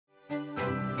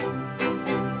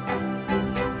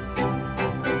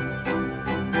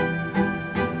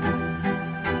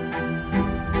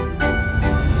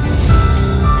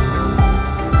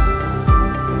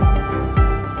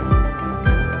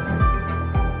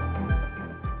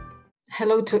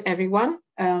Hello to everyone.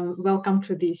 Welcome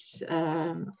to this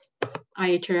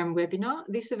IHRM webinar.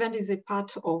 This event is a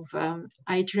part of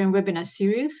IHRM webinar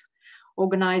series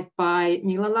organized by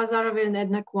Mila Lazarova and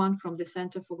Edna Kwan from the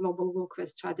Center for Global Workwear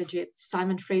Strategy at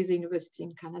Simon Fraser University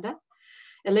in Canada,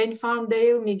 Elaine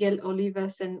Farndale, Miguel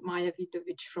Olivas, and Maya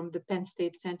Vitovic from the Penn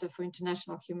State Center for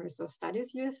International Human Resource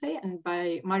Studies, USA, and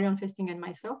by Marion Festing and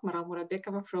myself, Maral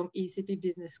Murabekova from ESCP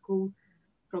Business School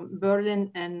from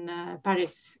Berlin and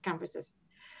Paris campuses.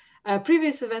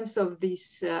 Previous events of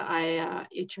this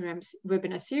IHRM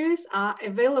webinar series are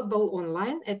available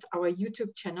online at our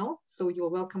YouTube channel, so you're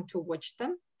welcome to watch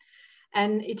them.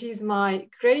 And it is my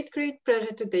great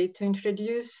pleasure today to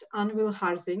introduce Anne-Wil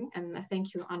Harzing, and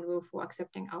thank you, Anne-Wil, for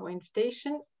accepting our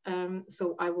invitation.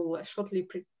 So I will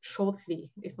shortly,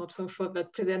 it's not so short,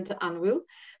 but present Anne-Wil.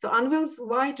 So Anne-Wil's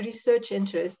wide research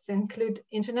interests include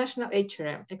international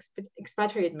HRM,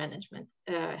 expatriate management,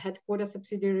 headquarter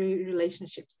subsidiary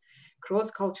relationships,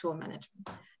 cross-cultural management,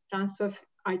 transfer of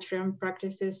IHRM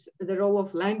practices, the role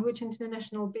of language in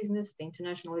international business, the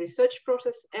international research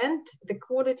process, and the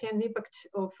quality and impact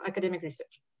of academic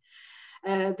research.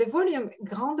 The volume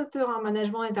Grand Auteur en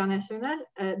Management International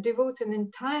devotes an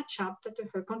entire chapter to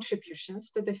her contributions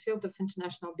to the field of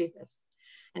international business.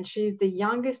 And she is the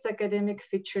youngest academic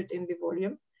featured in the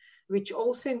volume, which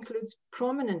also includes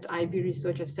prominent IB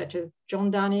researchers such as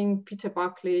John Dunning, Peter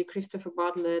Buckley, Christopher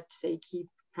Bartlett, Seiki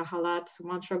Prahalat,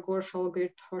 Sumantra Ghosh, Holger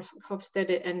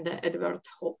Hofstede, and Edward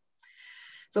Hall.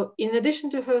 So in addition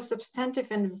to her substantive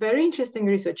and very interesting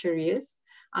research areas,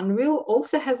 Anne-Wil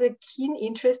also has a keen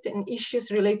interest in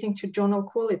issues relating to journal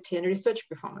quality and research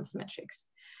performance metrics.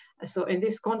 So in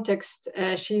this context,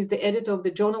 she is the editor of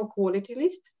the Journal Quality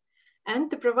List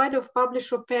and the provider of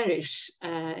Publish or Perish,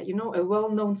 a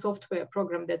well-known software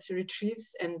program that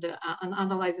retrieves and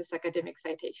analyzes academic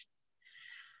citations.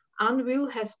 Anne-Wil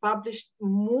has published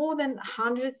more than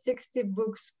 160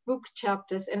 books, book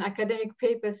chapters, and academic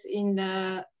papers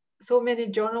in so many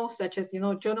journals such as,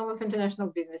 Journal of International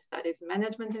Business Studies,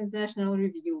 Management International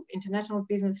Review, International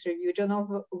Business Review,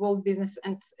 Journal of World Business,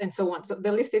 and so on. So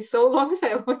the list is so long, so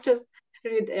I won't just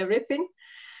read everything.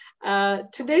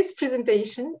 Today's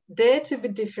presentation, Dare to be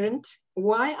Different,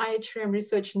 Why IHRM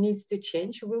Research Needs to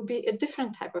Change, will be a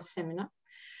different type of seminar.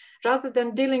 Rather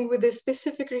than dealing with a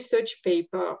specific research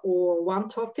paper or one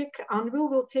topic, Anne-Wil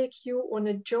will take you on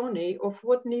a journey of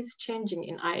what needs changing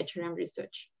in IHRM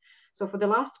research. So for the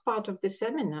last part of the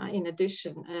seminar, in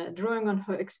addition, drawing on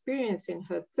her experience in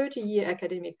her 30-year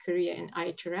academic career in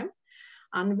IHRM,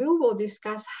 Anne-Wil will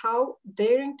discuss how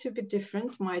daring to be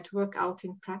different might work out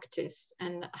in practice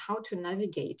and how to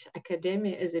navigate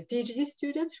academia as a PhD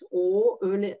student or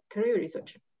early career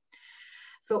researcher.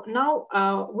 So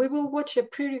now we will watch a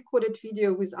pre-recorded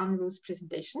video with Anne-Wil's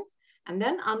presentation, and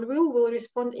then Anne-Wil will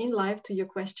respond in live to your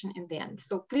question in the end.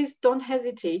 So please don't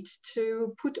hesitate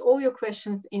to put all your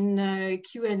questions in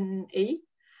Q&A.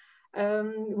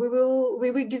 We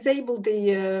will disable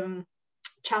the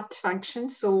chat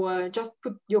function, so just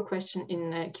put your question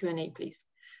in Q&A, please.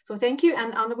 So thank you,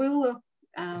 and Anne-Wil,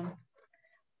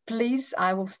 please,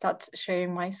 I will start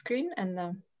sharing my screen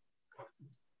and.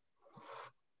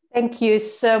 Thank you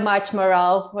so much,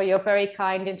 Maral, for your very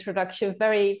kind introduction,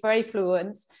 very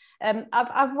fluent.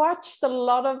 I've watched a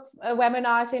lot of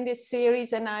webinars in this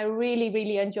series and I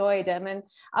really enjoy them. And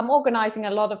I'm organizing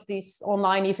a lot of these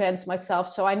online events myself,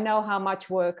 so I know how much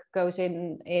work goes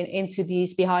into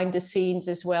these behind the scenes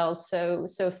as well. So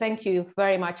thank you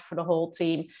very much for the whole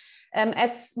team.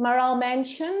 As Maral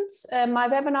mentioned, my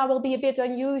webinar will be a bit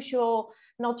unusual,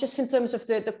 not just in terms of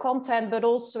the content, but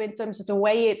also in terms of the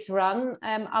way it's run.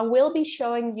 I will be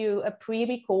showing you a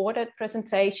pre-recorded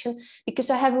presentation because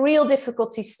I have real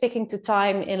difficulty sticking to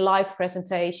time in live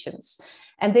presentations.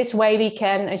 And this way we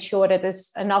can ensure that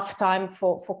there's enough time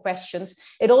for questions.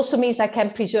 It also means I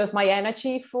can preserve my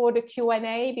energy for the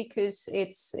Q&A because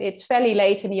it's fairly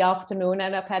late in the afternoon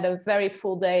and I've had a very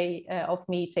full day of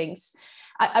meetings.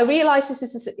 I realize this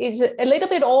is a little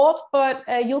bit odd, but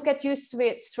you'll get used to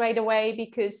it straight away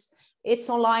because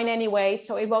it's online anyway,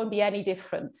 so it won't be any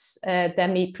different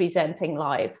than me presenting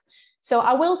live. So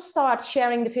I will start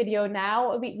sharing the video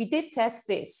now. We did test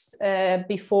this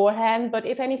beforehand, but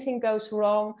if anything goes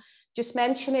wrong, just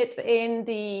mention it in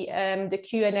the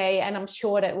Q&A, and I'm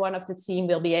sure that one of the team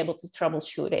will be able to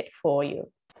troubleshoot it for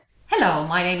you. Hello,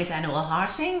 my name is Anne-Wil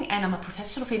Harzing and I'm a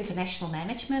professor of international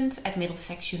management at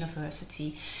Middlesex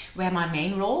University, where my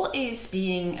main role is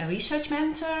being a research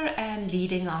mentor and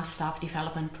leading our staff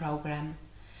development program.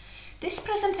 This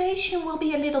presentation will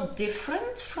be a little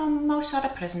different from most other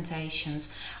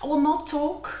presentations. I will not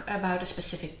talk about a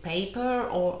specific paper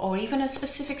or even a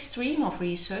specific stream of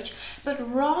research, but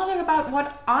rather about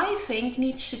what I think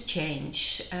needs to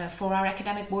change for our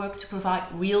academic work to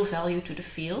provide real value to the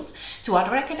field, to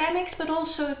other academics, but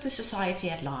also to society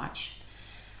at large.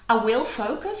 I will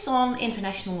focus on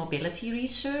international mobility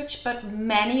research, but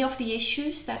many of the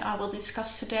issues that I will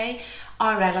discuss today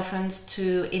are relevant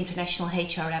to international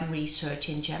HRM research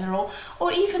in general,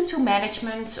 or even to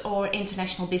management or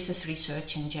international business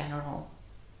research in general.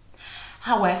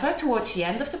 However, towards the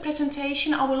end of the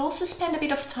presentation, I will also spend a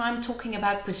bit of time talking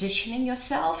about positioning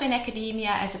yourself in academia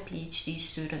as a PhD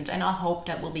student, and I hope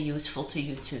that will be useful to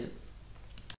you too.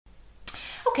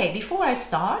 Okay, before I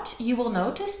start, you will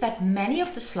notice that many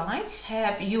of the slides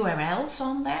have URLs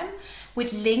on them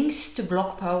with links to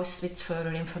blog posts with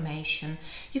further information.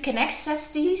 You can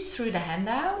access these through the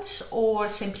handouts or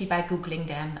simply by Googling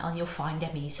them, and you'll find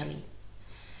them easily.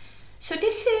 So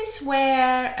this is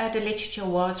where the literature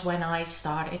was when I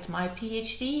started my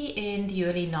PhD in the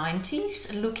early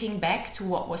 90s, looking back to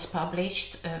what was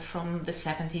published from the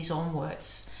 70s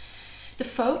onwards. The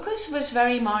focus was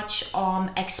very much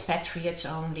on expatriates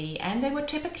only, and they were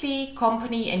typically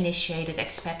company-initiated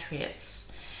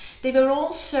expatriates. They were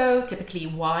also typically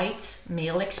white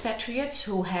male expatriates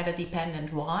who had a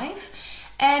dependent wife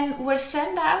and were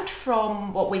sent out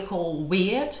from what we call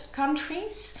weird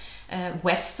countries,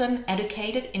 Western,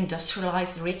 educated,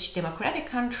 industrialized, rich, democratic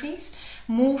countries,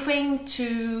 moving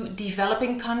to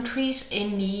developing countries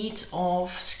in need of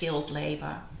skilled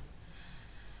labor.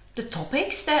 The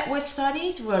topics that were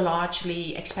studied were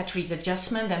largely expatriate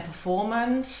adjustment and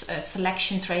performance,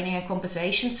 selection, training and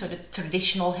compensation, so the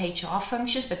traditional HR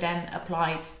functions, but then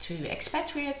applied to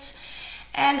expatriates,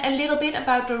 and a little bit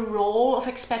about the role of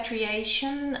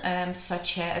expatriation,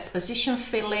 such as position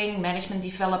filling, management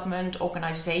development,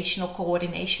 organizational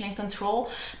coordination and control,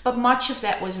 but much of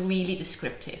that was really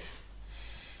descriptive.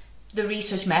 The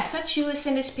research methods used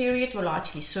in this period were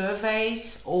largely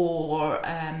surveys or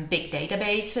big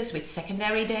databases with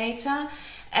secondary data,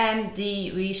 and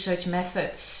the research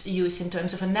methods used in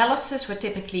terms of analysis were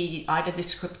typically either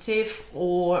descriptive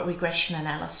or regression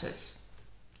analysis.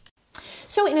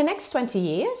 So in the next 20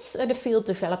 years, the field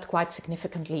developed quite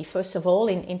significantly, first of all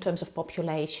in terms of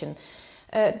population.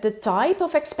 The type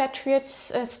of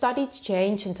expatriates studied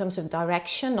changed in terms of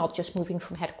direction, not just moving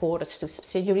from headquarters to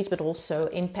subsidiaries, but also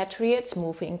impatriates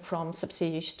moving from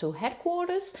subsidiaries to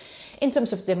headquarters. In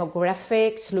terms of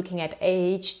demographics, looking at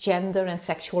age, gender and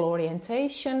sexual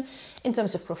orientation. In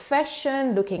terms of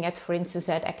profession, looking at, for instance,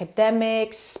 at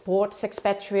academics, sports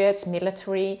expatriates,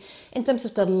 military. In terms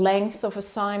of the length of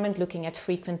assignment, looking at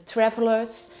frequent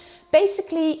travelers.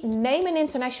 Basically, name an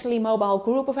internationally mobile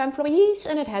group of employees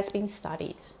and it has been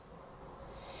studied.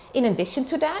 In addition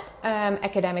to that,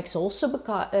 academics also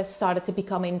started to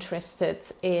become interested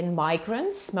in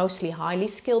migrants, mostly highly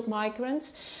skilled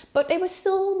migrants, but they were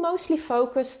still mostly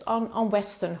focused on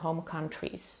Western home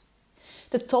countries.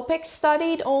 The topics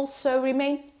studied also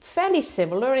remained fairly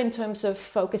similar in terms of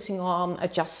focusing on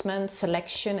adjustment,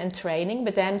 selection and training,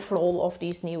 but then for all of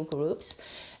these new groups.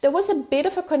 There was a bit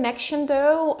of a connection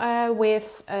though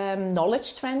with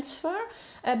knowledge transfer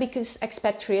because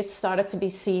expatriates started to be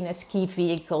seen as key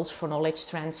vehicles for knowledge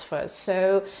transfer.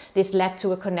 So this led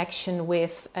to a connection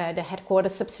with the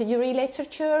headquarters subsidiary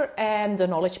literature and the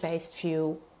knowledge-based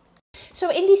view.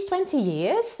 So in these 20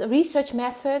 years, the research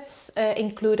methods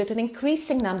included an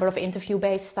increasing number of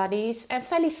interview-based studies and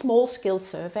fairly small-scale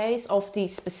surveys of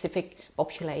these specific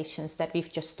populations that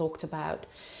we've just talked about.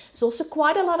 There's also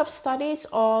quite a lot of studies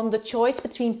on the choice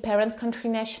between parent country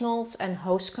nationals and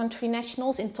host country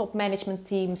nationals in top management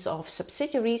teams of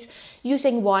subsidiaries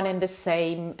using one and the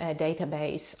same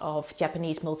database of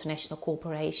Japanese multinational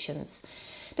corporations.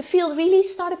 The field really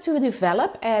started to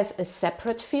develop as a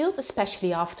separate field,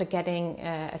 especially after getting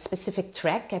a specific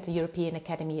track at the European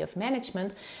Academy of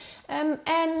Management.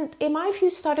 And in my view,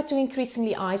 started to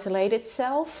increasingly isolate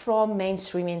itself from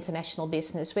mainstream international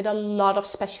business with a lot of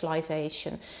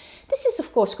specialization. This is,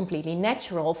 of course, completely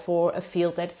natural for a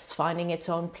field that's finding its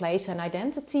own place and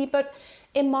identity, but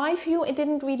in my view, it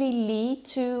didn't really lead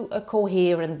to a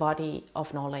coherent body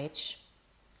of knowledge.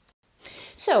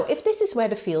 So, if this is where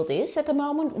the field is at the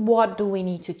moment, what do we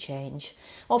need to change?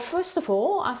 Well, first of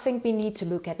all, I think we need to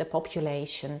look at the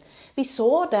population. We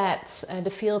saw that the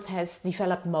field has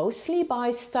developed mostly by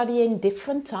studying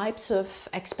different types of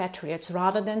expatriates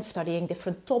rather than studying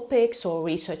different topics or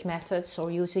research methods or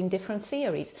using different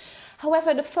theories.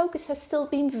 However, the focus has still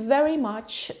been very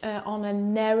much on a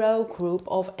narrow group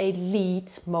of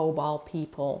elite mobile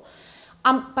people.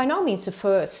 I'm by no means the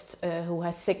first who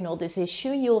has signaled this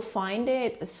issue. You'll find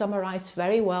it summarized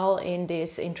very well in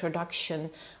this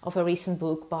introduction of a recent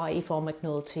book by Yvonne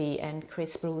McNulty and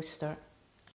Chris Brewster.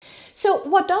 So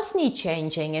what does need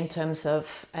changing in terms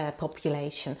of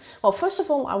population? Well, first of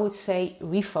all, I would say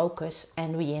refocus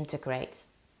and reintegrate.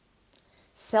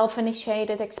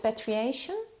 Self-initiated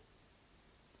expatriation?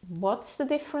 What's the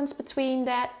difference between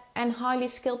that and highly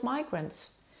skilled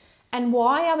migrants? And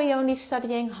why are we only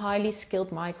studying highly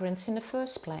skilled migrants in the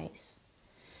first place?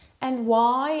 And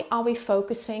why are we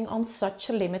focusing on such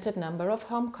a limited number of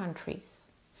home countries?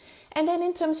 And then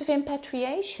in terms of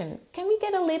repatriation, can we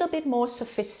get a little bit more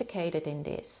sophisticated in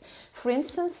this? For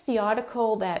instance, the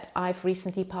article that I've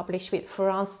recently published with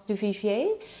Florence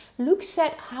Duvivier looks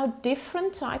at how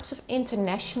different types of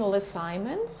international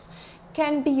assignments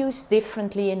can be used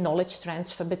differently in knowledge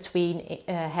transfer between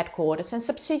headquarters and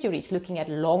subsidiaries, looking at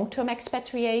long-term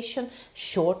expatriation,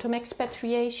 short-term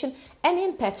expatriation and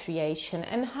repatriation,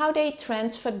 and how they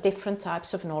transfer different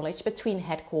types of knowledge between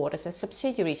headquarters and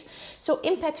subsidiaries. So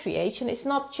repatriation is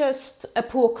not just a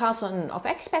poor cousin of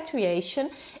expatriation,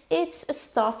 it's a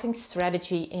staffing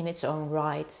strategy in its own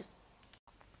right.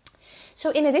 So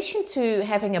in addition to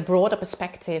having a broader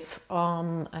perspective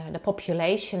on the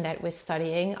population that we're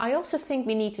studying, I also think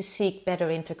we need to seek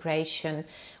better integration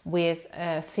with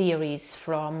theories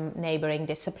from neighboring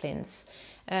disciplines.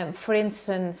 For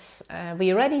instance,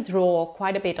 we already draw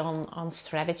quite a bit on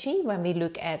strategy when we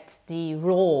look at the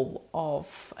role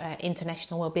of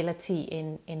international mobility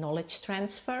in knowledge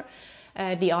transfer.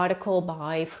 The article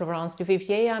by Florence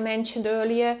Duvivier I mentioned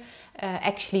earlier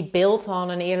actually built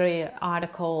on an earlier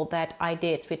article that I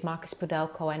did with Marcus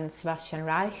Pudelko and Sebastian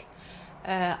Reich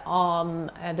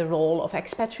on the role of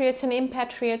expatriates and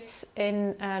repatriates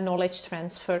in knowledge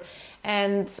transfer.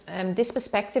 And this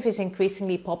perspective is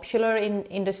increasingly popular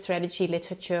in the strategy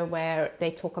literature, where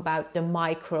they talk about the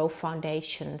micro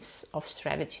foundations of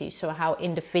strategy, so how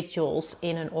individuals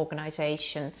in an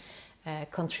organization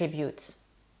contribute.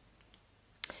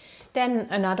 Then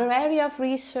another area of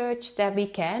research that we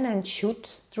can and should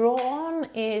draw on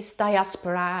is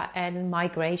diaspora and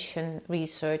migration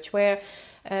research, where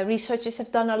researchers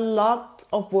have done a lot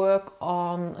of work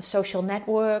on social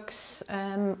networks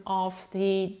of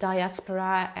the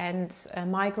diaspora and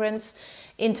migrants,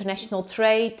 international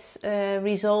trade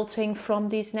resulting from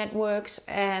these networks,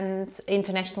 and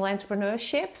international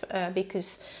entrepreneurship,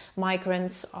 because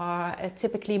migrants are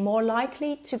typically more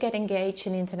likely to get engaged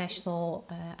in international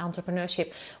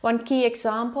entrepreneurship. One key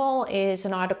example is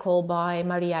an article by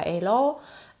Maria Elo,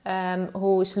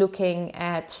 who's looking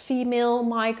at female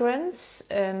migrants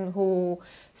who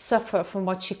suffer from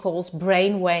what she calls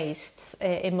brain waste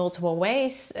in multiple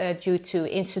ways due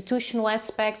to institutional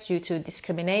aspects, due to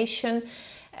discrimination,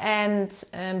 and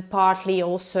partly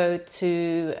also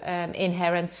to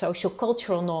inherent social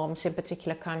cultural norms in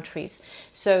particular countries.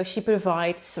 So she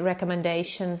provides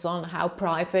recommendations on how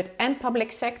private and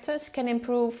public sectors can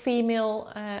improve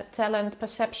female talent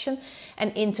perception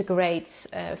and integrate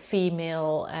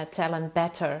female talent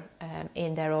better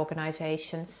in their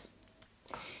organizations.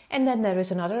 And then there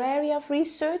is another area of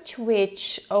research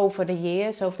which over the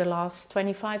years, over the last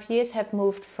 25 years, have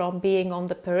moved from being on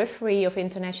the periphery of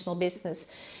international business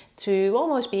to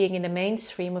almost being in the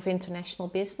mainstream of international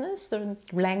business, the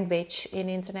language in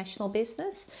international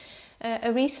business.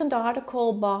 A recent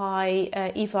article by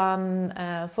Ivan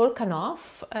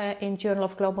Volkanov in Journal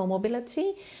of Global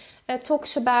Mobility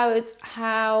talks about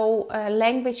how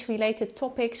language-related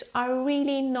topics are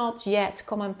really not yet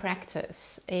common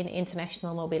practice in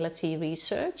international mobility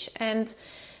research, and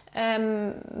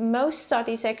most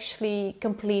studies actually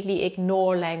completely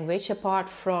ignore language apart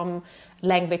from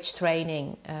language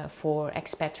training for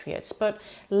expatriates. But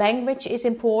language is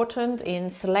important in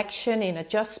selection, in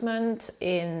adjustment,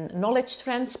 in knowledge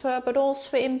transfer, but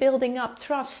also in building up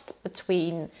trust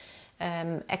between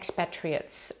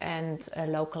expatriates and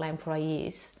local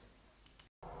employees.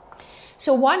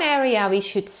 So one area we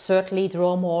should certainly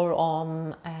draw more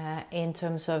on in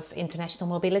terms of international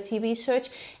mobility research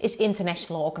is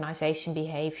international organization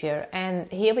behavior. And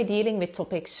here we're dealing with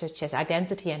topics such as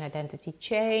identity and identity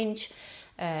change,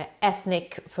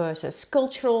 ethnic versus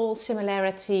cultural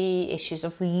similarity, issues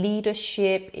of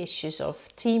leadership, issues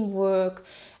of teamwork,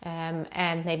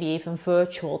 and maybe even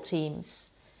virtual teams.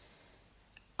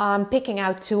 I'm picking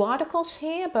out two articles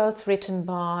here, both written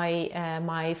by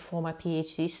my former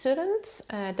PhD student.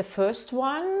 The first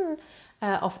one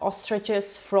of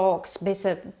ostriches, frogs,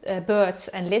 birds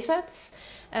and lizards,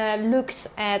 looks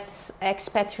at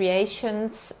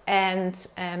expatriations and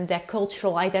their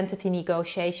cultural identity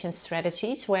negotiation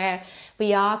strategies, where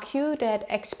we argue that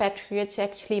expatriates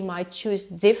actually might choose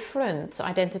different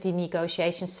identity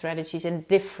negotiation strategies in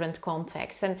different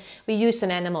contexts. And we use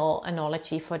an animal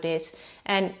analogy for this.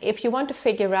 And if you want to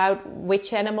figure out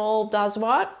which animal does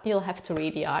what, you'll have to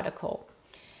read the article.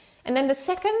 And then the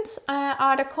second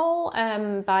article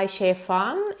by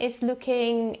Fan is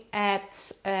looking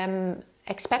at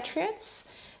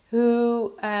expatriates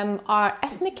who are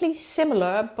ethnically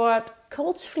similar but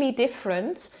culturally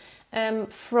different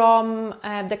from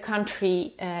the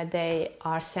country they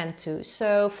are sent to.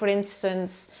 So, for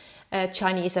instance,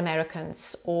 Chinese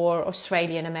Americans or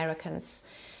Australian Americans.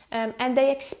 And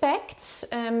they expect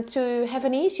to have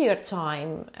an easier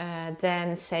time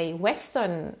than, say,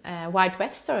 white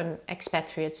Western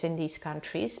expatriates in these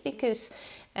countries, because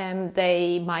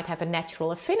they might have a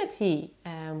natural affinity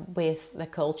with the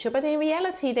culture. But in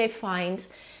reality, they find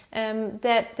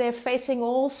that they're facing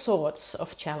all sorts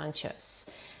of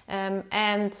challenges.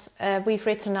 And we've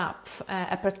written up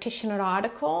a practitioner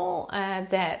article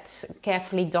that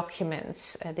carefully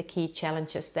documents the key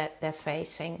challenges that they're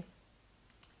facing.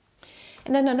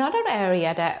 And then another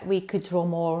area that we could draw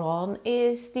more on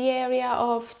is the area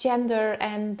of gender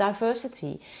and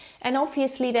diversity. And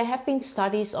obviously there have been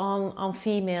studies on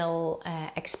female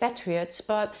expatriates,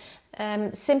 but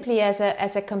simply as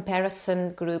a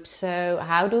comparison group. So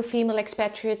how do female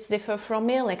expatriates differ from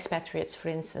male expatriates, for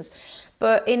instance?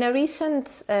 But in a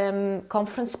recent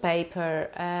conference paper,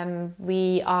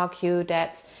 we argue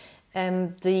that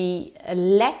the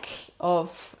lack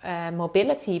of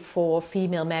mobility for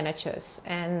female managers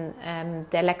and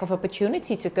their lack of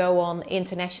opportunity to go on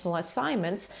international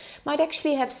assignments might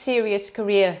actually have serious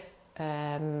career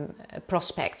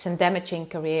prospects and damaging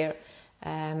career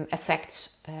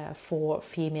effects for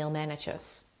female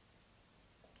managers.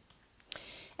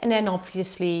 And then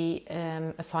obviously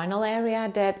a final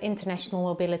area that international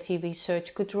mobility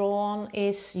research could draw on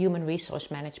is human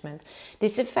resource management.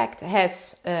 This in fact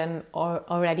has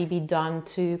already been done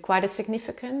to quite a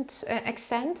significant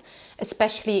extent,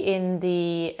 especially in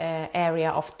the area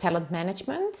of talent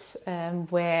management,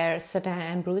 where Sedin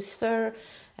and Brewster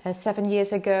 7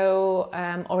 years ago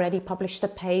already published a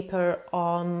paper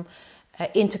on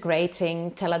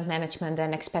integrating talent management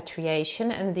and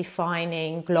expatriation and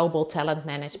defining global talent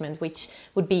management, which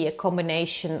would be a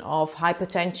combination of high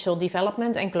potential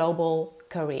development and global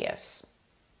careers.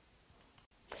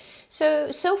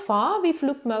 So far we've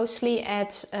looked mostly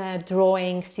at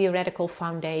drawing theoretical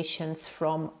foundations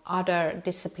from other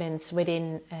disciplines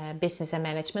within business and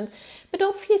management, but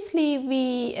obviously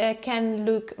we can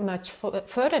look much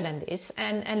further than this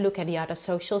and look at the other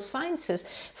social sciences.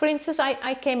 For instance,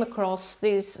 I came across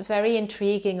this very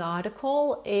intriguing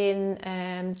article in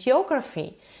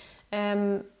geography.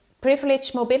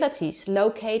 Privileged mobilities,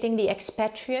 locating the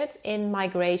expatriate in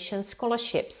migration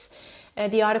scholarships.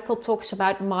 The article talks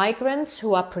about migrants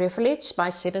who are privileged by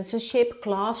citizenship,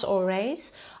 class or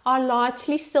race are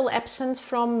largely still absent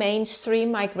from mainstream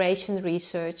migration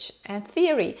research and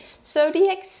theory. So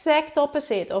the exact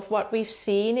opposite of what we've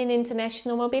seen in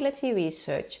international mobility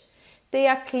research. They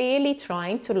are clearly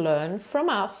trying to learn from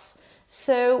us.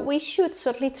 So we should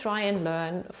certainly try and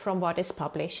learn from what is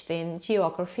published in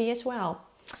geography as well.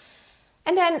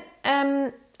 And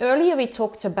then earlier we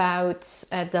talked about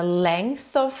the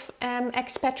length of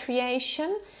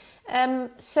expatriation.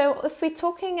 So if we're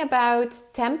talking about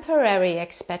temporary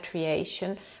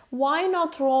expatriation, why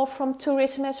not draw from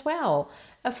tourism as well?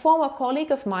 A former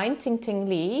colleague of mine, Ting Ting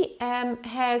Lee,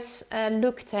 has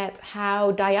looked at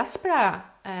how diaspora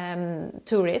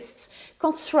tourists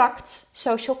construct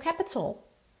social capital.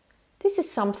 This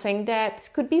is something that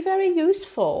could be very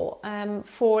useful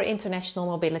for international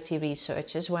mobility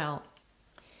research as well.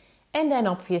 And then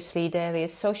obviously there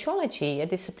is sociology, a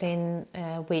discipline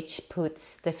which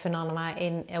puts the phenomena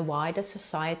in a wider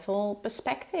societal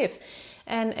perspective.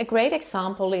 And a great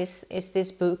example is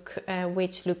this book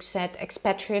which looks at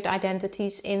expatriate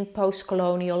identities in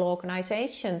post-colonial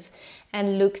organizations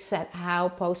and looks at how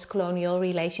post-colonial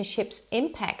relationships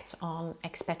impact on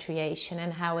expatriation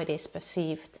and how it is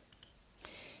perceived.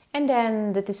 And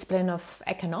then the discipline of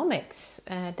economics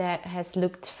that has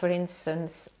looked, for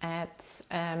instance, at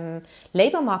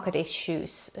labor market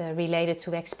issues related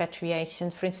to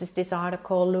expatriation. For instance, this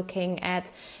article looking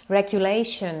at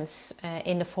regulations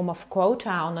in the form of quota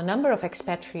on the number of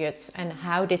expatriates and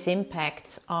how this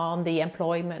impacts on the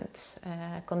employment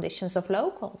conditions of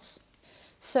locals.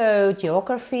 So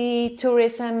geography,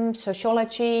 tourism,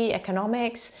 sociology,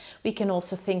 economics. We can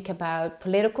also think about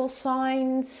political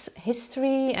science,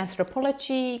 history,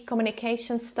 anthropology,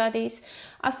 communication studies.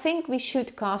 I think we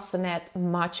should cast the net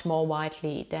much more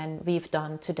widely than we've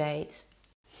done to date.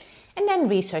 And then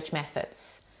research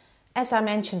methods. As I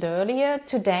mentioned earlier,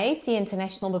 to date, the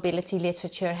international mobility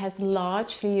literature has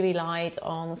largely relied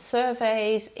on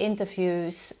surveys,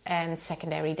 interviews, and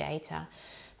secondary data.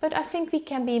 But I think we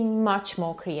can be much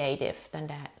more creative than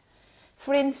that.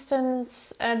 For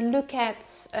instance, look at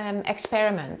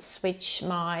experiments, which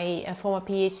my former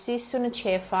PhD student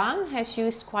Shefan has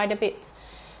used quite a bit.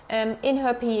 In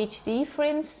her PhD, for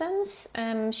instance,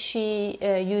 she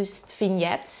used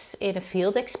vignettes in a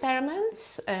field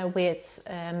experiment with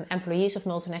employees of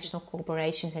multinational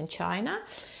corporations in China,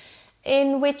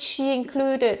 in which she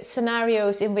included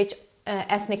scenarios in which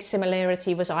ethnic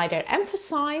similarity was either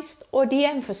emphasized or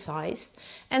de-emphasized,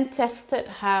 and tested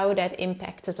how that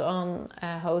impacted on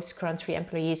host country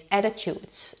employees'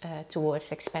 attitudes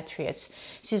towards expatriates.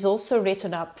 She's also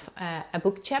written up a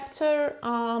book chapter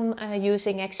on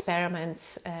using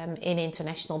experiments in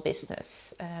international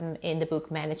business in the book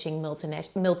Managing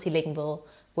Multilingual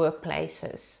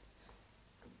Workplaces.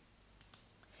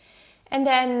 And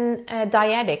then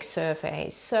dyadic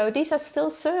surveys. So these are still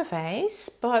surveys,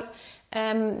 but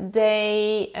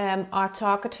they are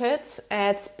targeted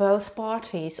at both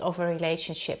parties of a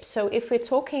relationship. So if we're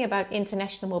talking about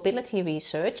international mobility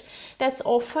research, that's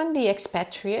often the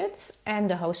expatriate and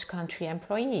the host country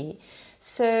employee.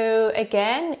 So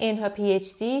again, in her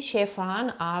PhD,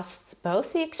 Shefan asked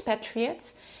both the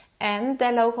expatriates and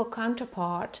their local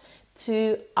counterpart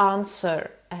to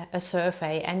answer a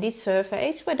survey, and these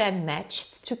surveys were then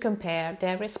matched to compare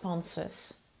their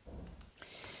responses.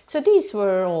 So these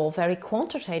were all very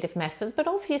quantitative methods, but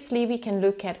obviously we can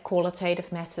look at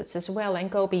qualitative methods as well and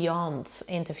go beyond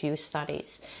interview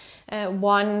studies.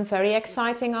 One very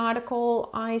exciting article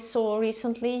I saw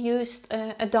recently used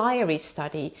a diary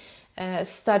study,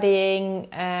 studying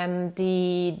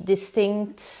the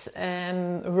distinct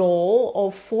role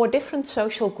of 4 different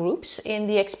social groups in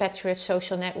the expatriate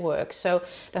social network. So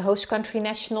the host country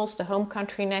nationals, the home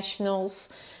country nationals,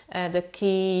 the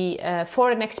key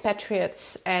foreign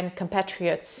expatriates and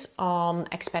compatriots on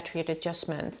expatriate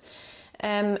adjustment.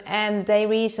 And they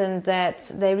reasoned that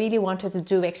they really wanted to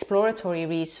do exploratory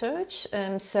research,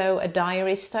 so a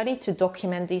diary study to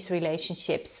document these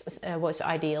relationships was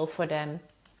ideal for them.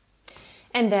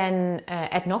 And then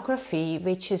ethnography,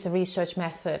 which is a research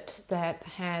method that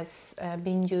has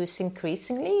been used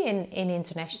increasingly in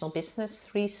international business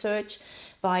research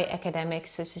by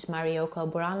academics such as Marioko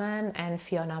Brannan and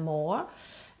Fiona Moore,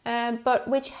 but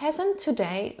which hasn't to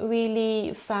date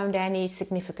really found any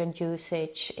significant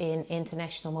usage in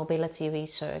international mobility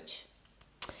research.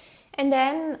 And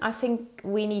then I think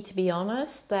we need to be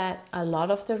honest that a lot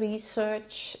of the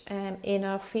research in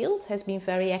our field has been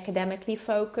very academically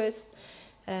focused,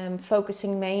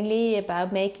 focusing mainly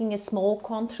about making a small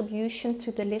contribution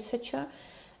to the literature,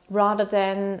 rather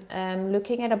than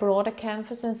looking at a broader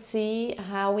canvas and see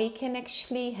how we can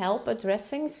actually help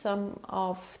addressing some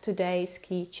of today's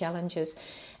key challenges.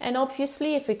 And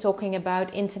obviously, if we're talking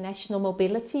about international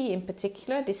mobility in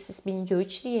particular, this has been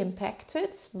hugely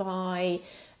impacted by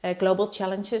global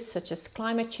challenges such as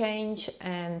climate change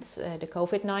and the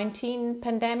COVID-19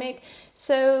 pandemic.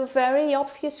 So very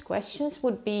obvious questions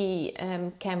would be,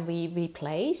 can we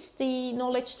replace the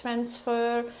knowledge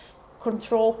transfer,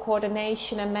 control,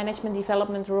 coordination and management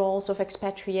development roles of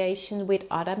expatriation with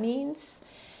other means?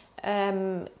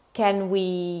 Can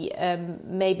we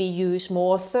maybe use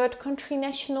more third country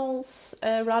nationals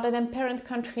rather than parent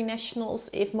country nationals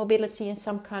if mobility in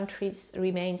some countries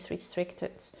remains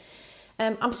restricted?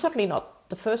 I'm certainly not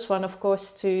the first one, of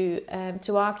course, to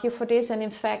argue for this. And in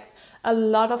fact, a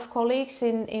lot of colleagues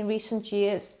in recent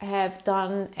years have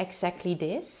done exactly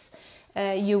this.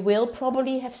 You will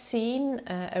probably have seen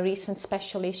a recent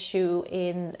special issue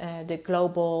in the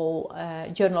Global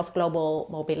Journal of Global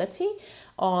Mobility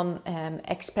on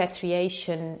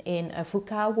expatriation in a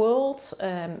VUCA world,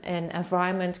 an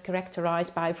environment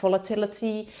characterized by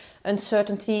volatility,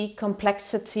 uncertainty,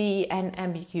 complexity and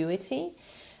ambiguity.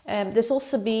 There's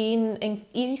also been an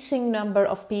increasing number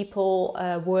of people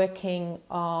working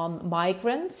on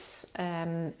migrants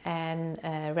and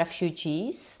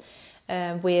refugees,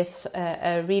 with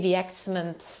a really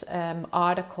excellent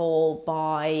article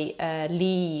by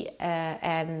Lee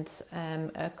and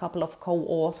a couple of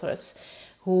co-authors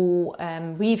who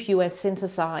review and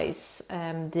synthesize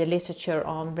the literature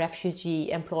on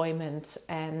refugee employment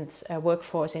and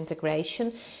workforce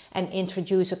integration, and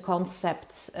introduce a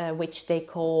concept which they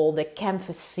call the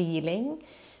canvas ceiling,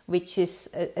 which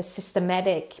is a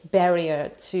systematic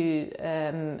barrier to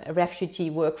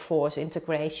refugee workforce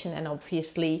integration, and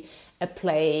obviously a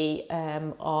play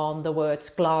on the words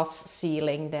glass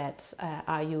ceiling that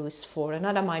are used for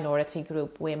another minority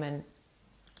group, women.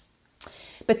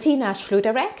 Bettina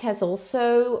Schluderek has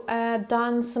also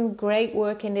done some great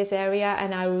work in this area,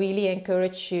 and I really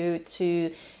encourage you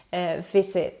to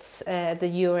visit the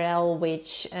URL,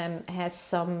 which has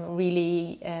some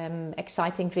really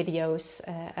exciting videos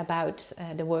about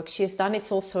the work she has done.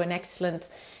 It's also an excellent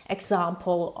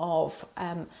example of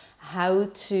how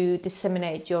to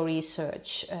disseminate your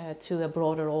research to a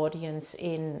broader audience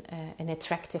in an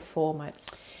attractive format.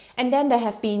 And then there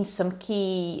have been some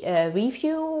key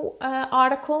review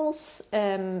articles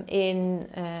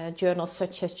in journals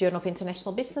such as Journal of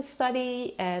International Business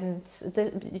Study and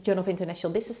the Journal of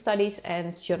International Business Studies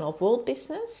and Journal of World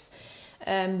Business,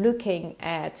 looking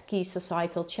at key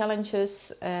societal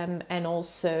challenges and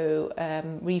also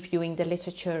reviewing the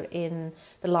literature in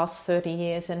the last 30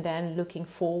 years and then looking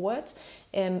forward.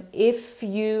 If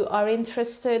you are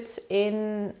interested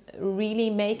in really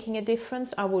making a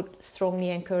difference, I would strongly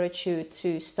encourage you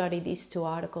to study these two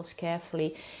articles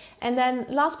carefully. And then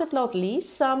last but not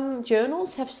least, some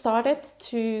journals have started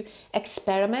to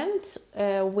experiment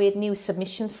with new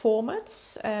submission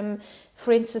formats.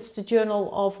 For instance, the Journal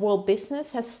of World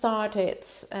Business has started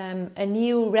a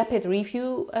new rapid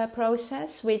review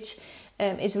process, which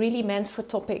is really meant for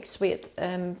topics with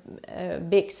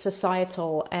big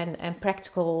societal and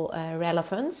practical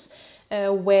relevance,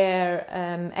 where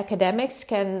academics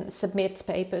can submit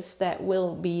papers that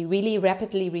will be really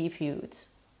rapidly reviewed.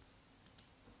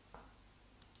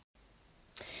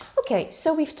 Okay,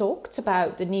 so we've talked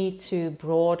about the need to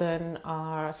broaden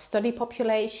our study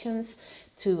populations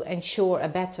to ensure a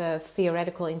better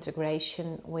theoretical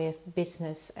integration with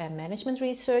business and management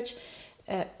research,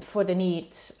 for the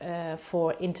need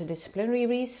for interdisciplinary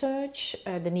research,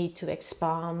 the need to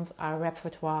expand our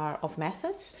repertoire of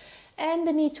methods, and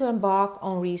the need to embark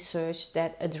on research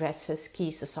that addresses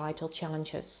key societal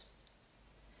challenges.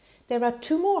 There are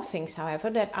two more things, however,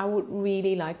 that I would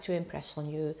really like to impress on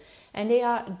you, and they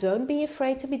are: don't be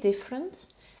afraid to be different,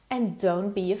 and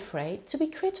don't be afraid to be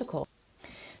critical.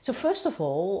 So first of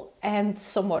all, and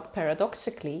somewhat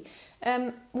paradoxically,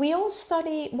 we all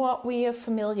study what we are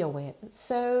familiar with.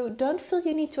 So don't feel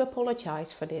you need to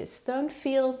apologize for this. Don't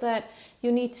feel that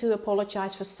you need to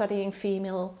apologize for studying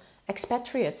female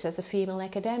expatriates as a female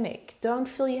academic. Don't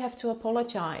feel you have to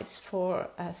apologize for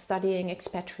studying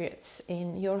expatriates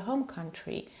in your home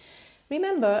country.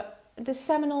 Remember, the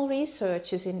seminal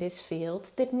researchers in this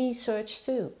field did me search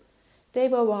too. They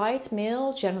were white,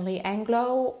 male, generally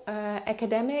Anglo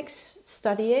academics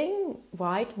studying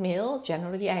white, male,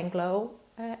 generally Anglo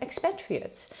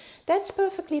expatriates. That's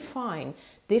perfectly fine.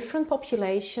 Different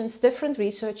populations, different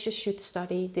researchers should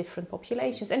study different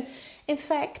populations. And in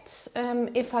fact,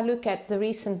 if I look at the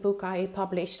recent book I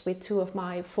published with two of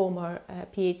my former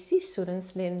PhD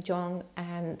students, Lin Zhong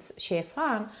and Xie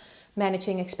Fan,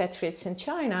 Managing Expatriates in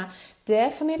China, their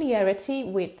familiarity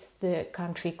with the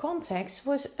country context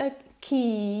was a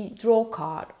key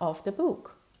drawcard of the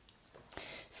book.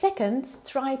 Second,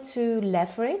 try to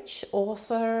leverage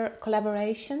author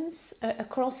collaborations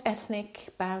across ethnic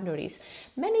boundaries.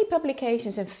 Many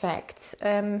publications, in fact,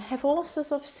 have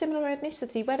authors of similar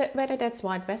ethnicity, whether that's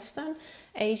white Western,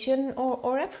 Asian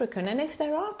or African. And if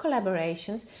there are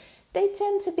collaborations, they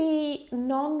tend to be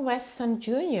non-Western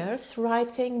juniors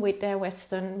writing with their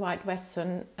white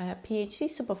Western PhD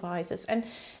supervisors. And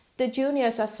the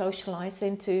juniors are socialized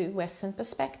into Western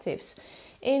perspectives.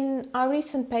 In our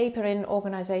recent paper in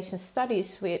Organization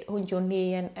Studies with Hunjun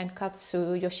Lee and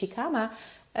Katsu Yoshikama,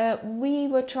 we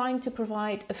were trying to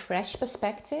provide a fresh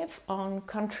perspective on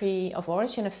country of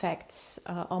origin effects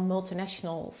on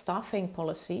multinational staffing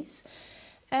policies.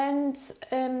 And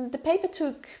the paper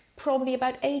took probably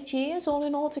about 8 years all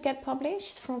in all to get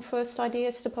published, from first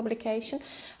ideas to publication.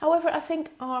 However, I think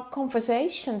our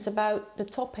conversations about the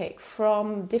topic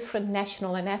from different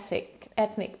national and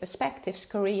ethnic perspectives,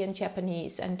 Korean,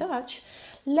 Japanese and Dutch,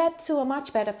 led to a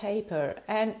much better paper,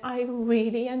 and I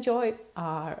really enjoyed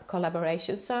our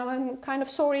collaboration, so I'm kind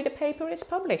of sorry the paper is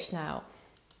published now.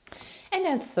 And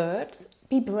then third,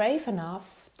 be brave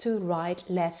enough to write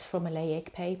less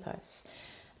formulaic papers.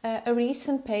 A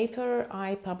recent paper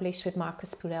I published with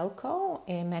Marcus Pudelko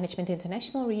in Management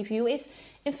International Review is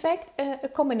in fact a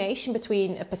combination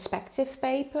between a perspective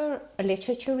paper, a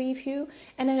literature review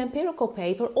and an empirical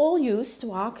paper, all used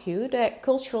to argue that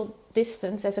cultural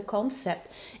distance as a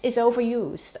concept is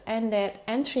overused and that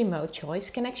entry mode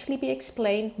choice can actually be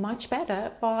explained much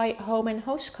better by home and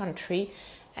host country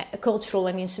cultural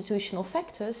and institutional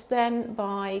factors than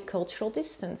by cultural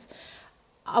distance.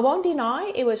 I won't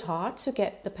deny it was hard to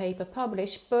get the paper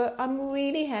published, but I'm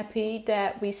really happy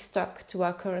that we stuck to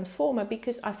our current format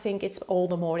because I think it's all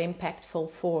the more impactful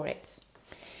for it.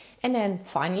 And then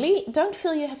finally, don't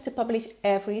feel you have to publish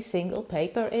every single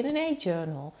paper in an A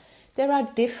journal. There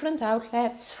are different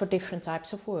outlets for different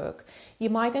types of work. You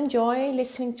might enjoy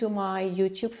listening to my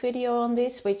YouTube video on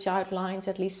this, which outlines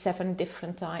at least 7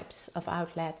 different types of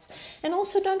outlets. And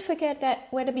also don't forget that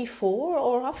whether before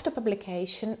or after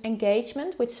publication,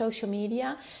 engagement with social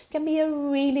media can be a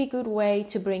really good way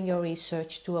to bring your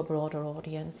research to a broader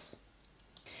audience.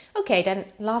 Okay, then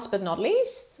last but not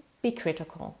least, be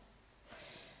critical.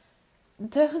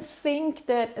 Don't think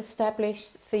that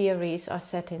established theories are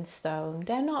set in stone.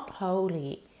 They're not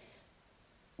holy.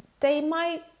 They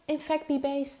might in fact be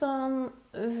based on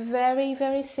very,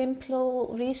 very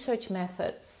simple research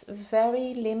methods,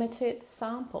 very limited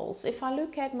samples. If I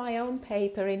look at my own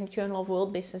paper in Journal of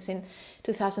World Business in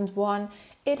 2001,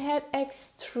 it had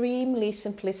extremely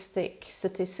simplistic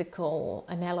statistical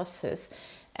analysis.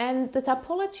 And the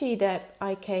typology that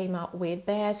I came up with,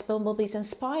 bears, bumblebees and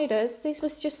spiders, this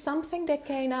was just something that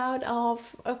came out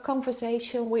of a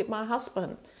conversation with my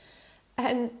husband.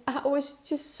 And I was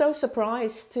just so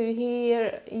surprised to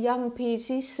hear young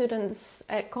PhD students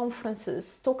at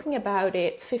conferences talking about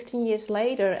it 15 years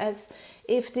later as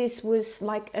if this was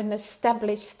like an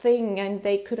established thing and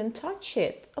they couldn't touch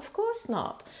it. Of course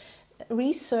not.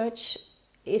 Research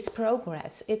is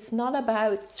progress. It's not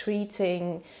about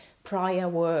treating prior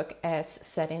work as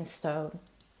set in stone.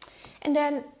 And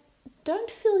then don't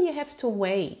feel you have to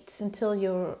wait until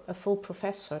you're a full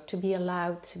professor to be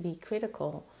allowed to be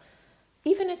critical.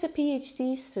 Even as a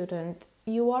PhD student,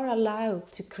 you are allowed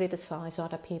to criticize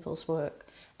other people's work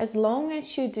as long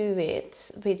as you do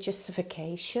it with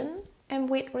justification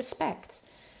and with respect.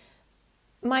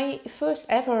 My first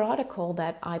ever article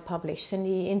that I published in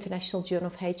the International Journal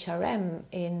of IHRM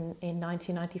in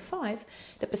 1995,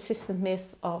 The Persistent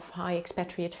Myth of High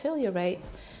Expatriate Failure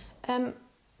Rates,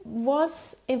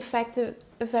 was in fact a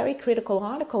very critical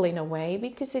article in a way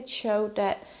because it showed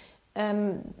that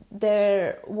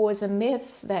there was a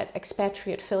myth that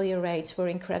expatriate failure rates were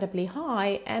incredibly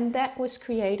high, and that was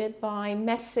created by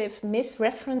massive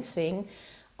misreferencing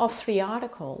of 3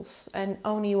 articles, and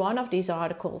only one of these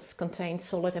articles contained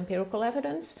solid empirical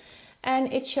evidence,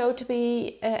 and it showed to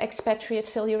be expatriate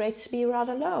failure rates to be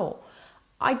rather low.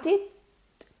 I did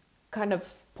kind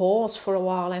of pause for a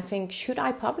while and think, should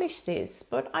I publish this?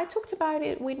 But I talked about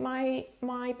it with my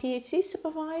PhD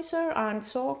supervisor, Arne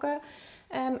Sorge,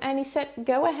 and he said,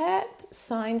 go ahead,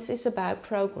 science is about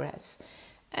progress.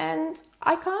 And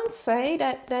I can't say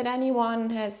that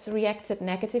anyone has reacted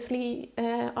negatively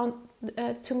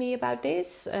to me about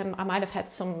this. I might have had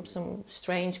some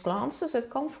strange glances at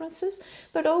conferences,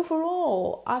 but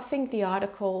overall, I think the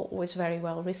article was very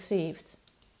well received.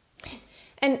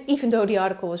 And even though the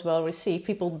article was well received,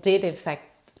 people did in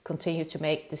fact continue to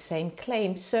make the same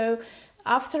claim. So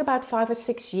after about 5 or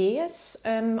 6 years,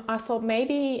 I thought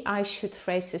maybe I should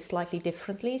phrase this slightly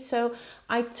differently. So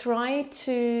I tried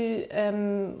to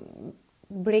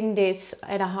bring this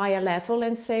at a higher level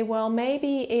and say, well,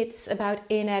 maybe it's about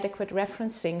inadequate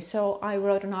referencing. So I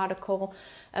wrote an article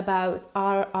about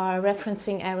our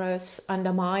referencing errors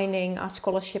undermining our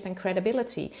scholarship and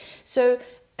credibility. So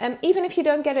even if you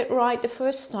don't get it right the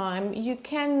first time, you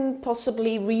can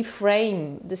possibly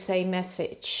reframe the same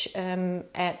message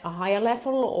at a higher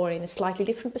level or in a slightly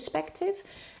different perspective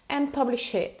and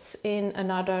publish it in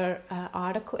another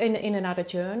article, in another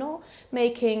journal,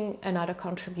 making another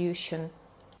contribution.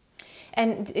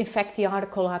 And in fact, the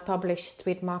article I published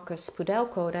with Marcus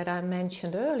Pudelko that I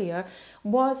mentioned earlier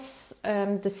was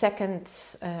the second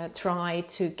try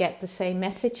to get the same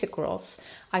message across.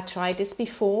 I tried this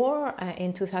before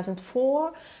in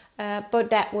 2004, but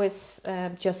that was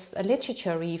just a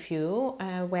literature review,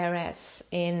 whereas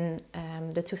in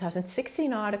the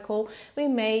 2016 article, we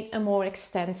made a more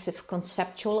extensive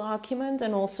conceptual argument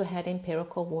and also had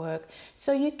empirical work.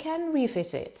 So you can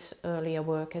revisit earlier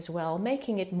work as well,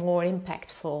 making it more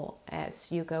impactful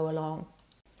as you go along.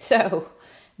 So,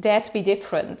 dare to be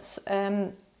different.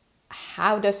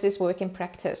 how does this work in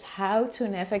practice? How to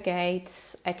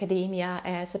navigate academia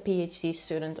as a PhD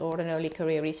student or an early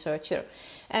career researcher?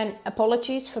 And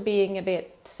apologies for being a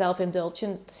bit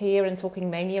self-indulgent here and talking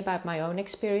mainly about my own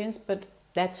experience, but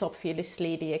that's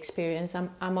obviously the experience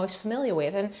I'm most familiar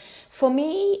with. And for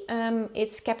me,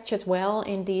 it's captured well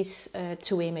in these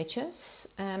two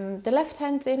images. The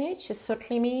left-hand image is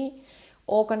certainly me,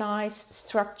 organized,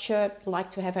 structured, like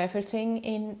to have everything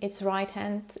in its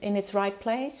right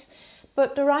place.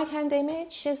 But the right-hand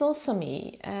image is also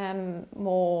me,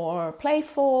 more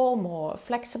playful, more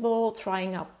flexible,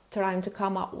 trying to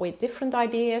come up with different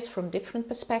ideas from different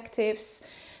perspectives,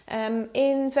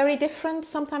 in very different,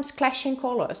 sometimes clashing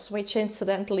colors, which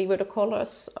incidentally were the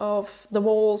colors of the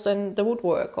walls and the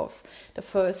woodwork of the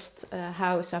first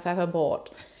house I've ever bought.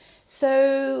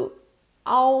 So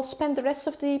I'll spend the rest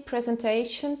of the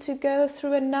presentation to go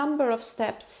through a number of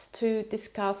steps to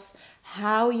discuss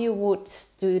how you would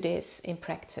do this in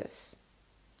practice.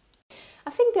 I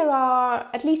think there are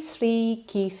at least 3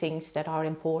 key things that are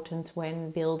important when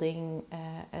building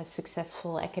a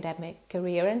successful academic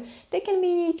career, and they can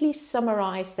be neatly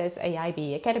summarized as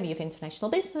AIB, Academy of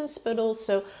International Business, but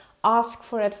also ask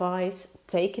for advice,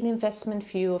 take an investment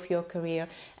view of your career,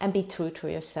 and be true to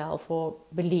yourself or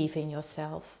believe in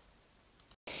yourself.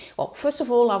 Well, first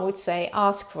of all, I would say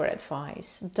ask for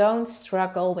advice. Don't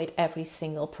struggle with every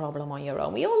single problem on your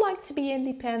own. We all like to be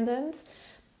independent,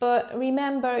 but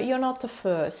remember, you're not the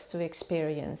first to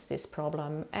experience this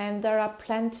problem, and there are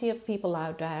plenty of people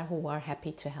out there who are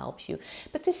happy to help you.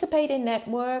 Participate in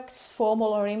networks,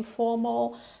 formal or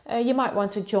informal. You might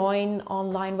want to join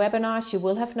online webinars. You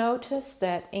will have noticed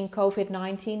that in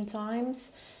COVID-19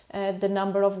 times, the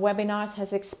number of webinars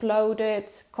has exploded,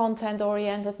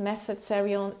 content-oriented,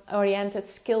 methods-oriented,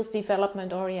 skills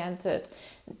development-oriented,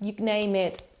 you name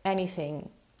it, anything.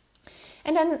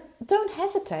 And then don't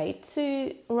hesitate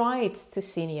to write to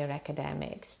senior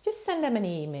academics. Just send them an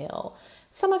email.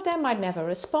 Some of them might never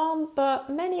respond, but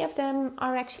many of them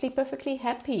are actually perfectly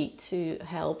happy to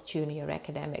help junior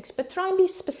academics. But try and be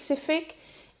specific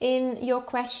in your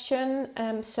question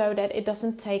so that it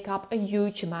doesn't take up a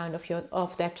huge amount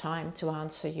of their time to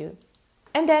answer you.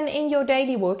 And then in your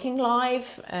daily working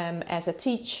life, as a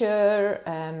teacher,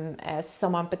 as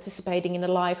someone participating in the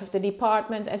life of the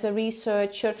department, as a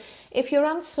researcher, if you're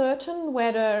uncertain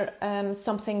whether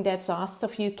something that's asked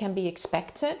of you can be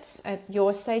expected at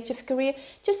your stage of career,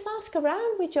 just ask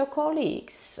around with your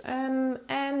colleagues and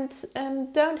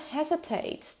don't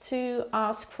hesitate to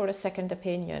ask for a second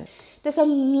opinion. There's a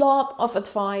lot of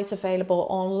advice available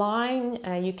online.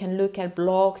 You can look at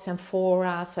blogs and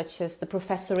fora such as The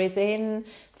Professor is In,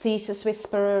 Thesis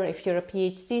Whisperer if you're a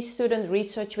PhD student,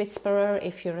 Research Whisperer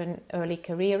if you're an early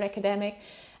career academic.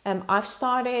 I've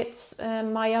started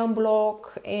my own blog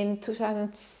in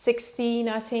 2016,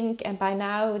 I think, and by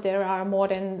now there are more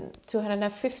than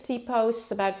 250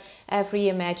 posts about every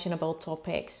imaginable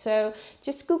topic. So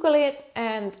just Google it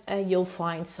and you'll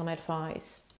find some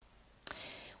advice.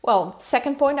 Well,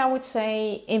 second point, I would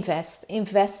say invest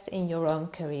in your own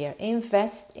career,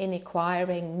 invest in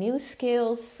acquiring new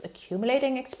skills,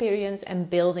 accumulating experience and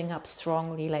building up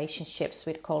strong relationships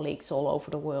with colleagues all over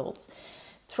the world.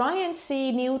 Try and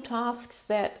see new tasks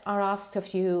that are asked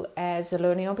of you as a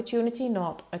learning opportunity,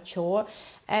 not a chore.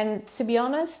 And to be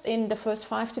honest, in the first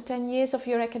 5 to 10 years of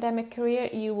your academic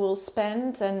career, you will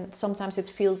spend, and sometimes it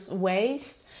feels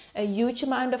waste, a huge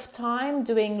amount of time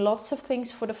doing lots of things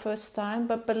for the first time,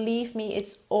 but believe me,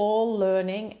 it's all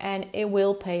learning and it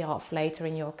will pay off later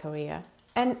in your career.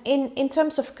 And in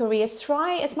terms of careers,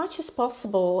 try as much as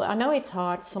possible, I know it's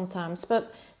hard sometimes,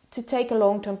 but to take a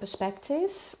long-term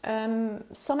perspective.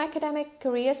 Some academic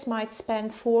careers might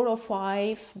spend 4 or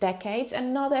 5 decades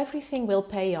and not everything will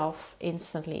pay off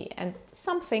instantly. And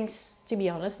some things, to be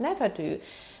honest, never do.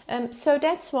 So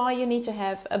that's why you need to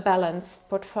have a balanced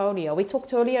portfolio. We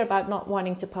talked earlier about not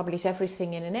wanting to publish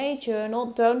everything in an A journal.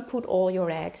 Don't put all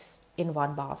your eggs in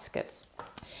one basket.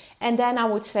 And then I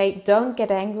would say don't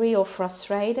get angry or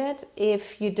frustrated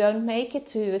if you don't make it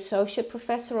to associate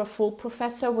professor or full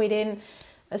professor within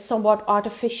a somewhat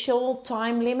artificial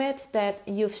time limit that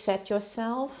you've set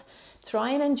yourself. Try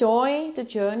and enjoy the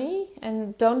journey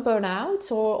and don't burn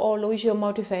out or lose your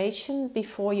motivation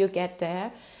before you get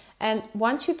there. And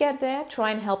once you get there,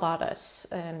 try and help others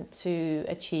to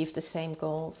achieve the same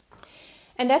goals.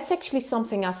 And that's actually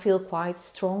something I feel quite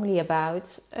strongly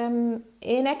about.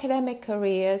 In academic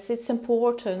careers, it's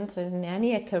important, in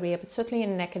any career, but certainly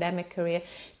in an academic career,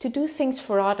 to do things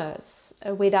for others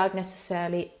without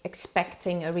necessarily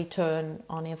expecting a return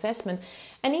on investment.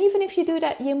 And even if you do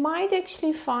that, you might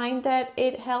actually find that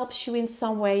it helps you in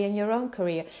some way in your own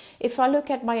career. If I look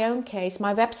at my own case,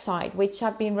 my website, which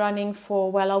I've been running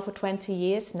for well over 20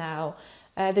 years now,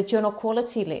 the journal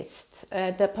quality list,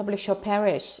 the publish or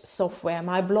perish software,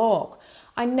 my blog.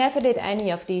 I never did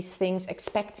any of these things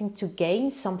expecting to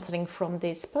gain something from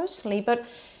this personally, but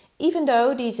even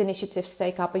though these initiatives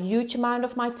take up a huge amount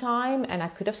of my time, and I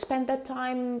could have spent that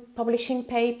time publishing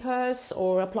papers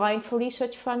or applying for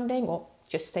research funding or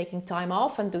just taking time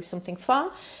off and do something fun,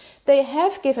 they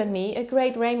have given me a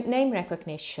great name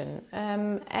recognition,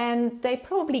 and they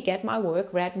probably get my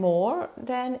work read more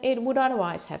than it would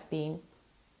otherwise have been.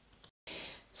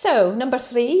 So, number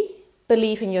 3,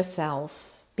 believe in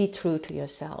yourself. Be true to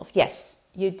yourself. Yes,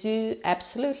 you do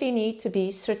absolutely need to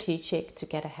be strategic to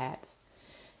get ahead.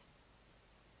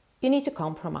 You need to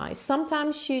compromise.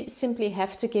 Sometimes you simply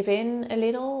have to give in a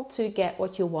little to get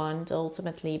what you want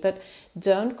ultimately, but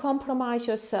don't compromise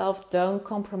yourself, don't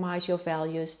compromise your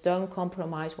values, don't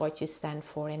compromise what you stand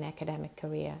for in academic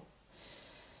career.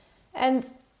 And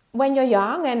when you're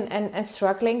young and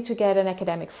struggling to get an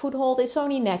academic foothold, it's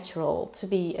only natural to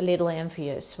be a little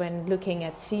envious when looking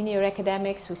at senior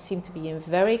academics who seem to be in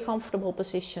very comfortable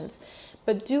positions.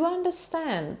 But do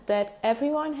understand that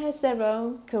everyone has their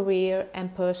own career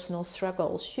and personal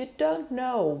struggles. You don't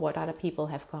know what other people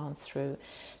have gone through.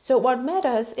 So what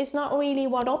matters is not really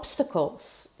what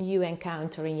obstacles you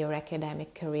encounter in your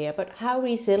academic career, but how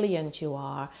resilient you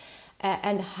are.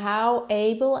 And how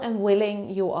able and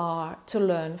willing you are to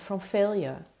learn from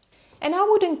failure. And I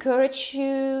would encourage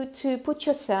you to put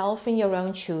yourself in your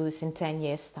own shoes in 10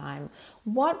 years' time.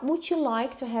 What would you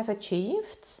like to have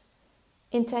achieved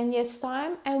in 10 years'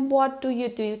 time? And what do you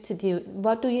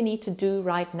need to do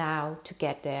right now to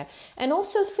get there? And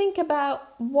also think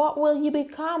about what will you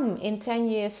become in 10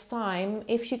 years' time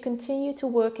if you continue to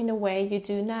work in the way you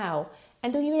do now?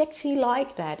 And do you actually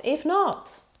like that? If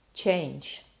not,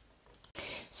 change.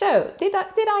 So, did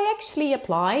I actually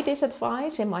apply this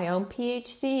advice in my own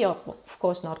PhD? Of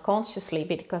course not consciously,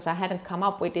 because I hadn't come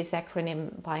up with this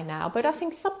acronym by now, but I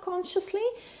think subconsciously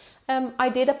I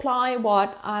did apply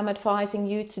what I'm advising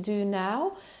you to do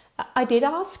now. I did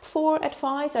ask for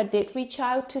advice. I did reach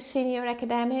out to senior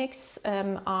academics.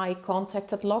 I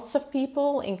contacted lots of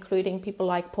people, including people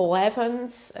like Paul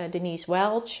Evans, Denise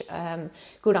Welch,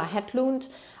 Gunnar Hedlund.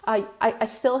 I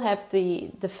still have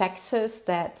the faxes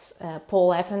that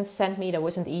Paul Evans sent me. There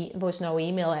was no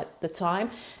email at the time.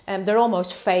 They're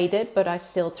almost faded, but I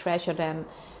still treasure them.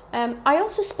 I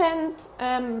also spent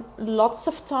lots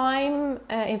of time,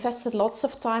 invested lots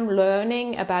of time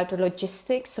learning about the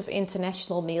logistics of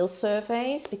international meal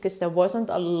surveys, because there wasn't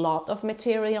a lot of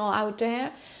material out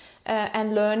there,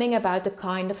 and learning about the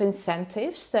kind of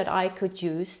incentives that I could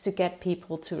use to get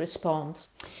people to respond.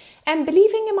 And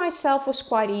believing in myself was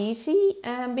quite easy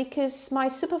because my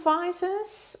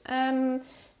supervisors,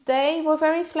 they were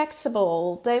very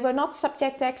flexible. They were not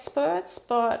subject experts,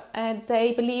 but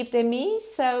they believed in me.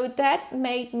 So that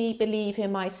made me believe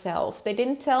in myself. They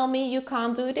didn't tell me you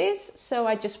can't do this, so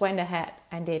I just went ahead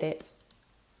and did it.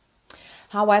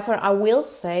 However, I will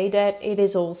say that it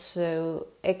is also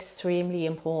extremely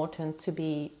important to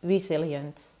be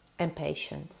resilient and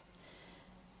patient.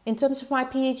 In terms of my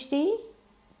PhD,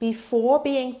 before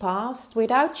being passed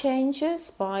without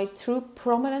changes by two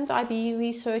prominent IB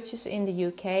researchers in the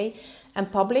UK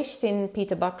and published in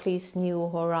Peter Buckley's New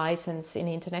Horizons in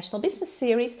International Business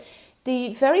series,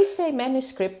 the very same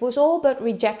manuscript was all but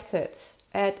rejected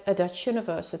at a Dutch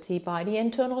university by the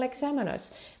internal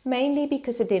examiners, mainly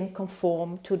because it didn't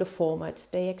conform to the format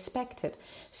they expected.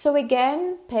 So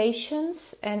again,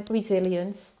 patience and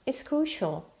resilience is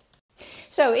crucial.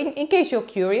 So in case you're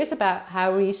curious about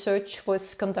how research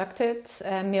was conducted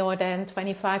more than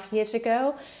 25 years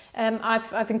ago,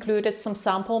 I've included some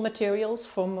sample materials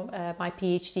from my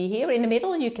PhD here. In the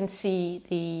middle you can see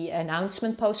the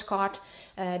announcement postcard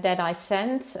that I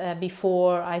sent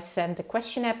before I sent the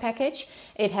questionnaire package.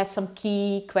 It has some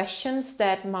key questions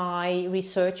that my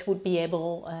research would be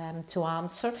able to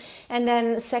answer. And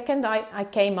then second, I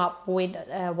came up with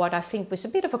what I think was a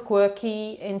bit of a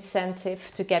quirky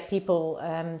incentive to get people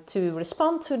to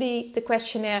respond to the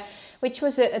questionnaire, which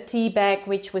was a tea bag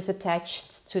which was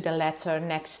attached to the letter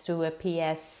next to a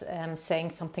PS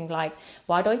saying something like,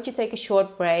 why don't you take a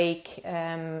short break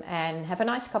and have a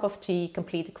nice cup of tea,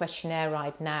 complete the questionnaire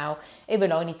right now. It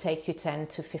will only take you 10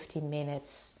 to 15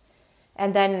 minutes.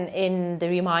 And then in the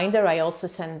reminder, I also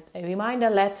sent a reminder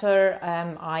letter.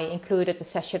 I included a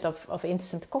sachet of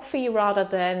instant coffee rather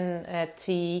than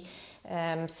tea,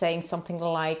 saying something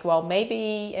like, well,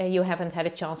 maybe you haven't had a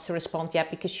chance to respond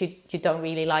yet because you don't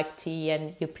really like tea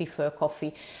and you prefer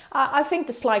coffee. I think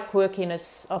the slight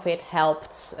quirkiness of it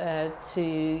helped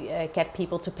to get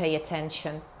people to pay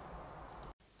attention.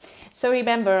 So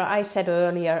remember, I said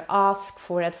earlier, ask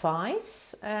for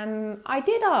advice. I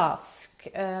did ask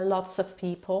lots of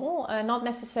people, not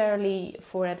necessarily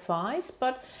for advice,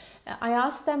 but I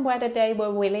asked them whether they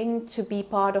were willing to be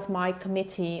part of my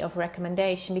committee of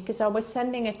recommendation, because I was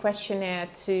sending a questionnaire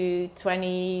to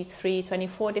 23,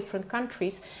 24 different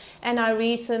countries, and I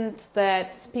reasoned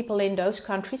that people in those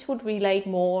countries would relate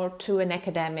more to an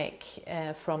academic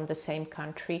from the same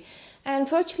country. And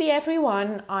virtually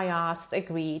everyone I asked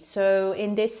agreed. So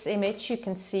in this image you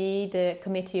can see the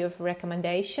committee of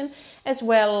recommendation as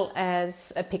well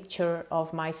as a picture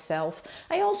of myself.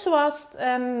 I also asked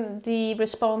the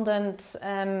respondents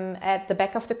at the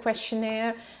back of the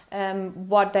questionnaire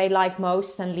what they like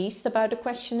most and least about the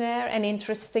questionnaire. And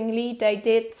interestingly, they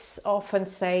did often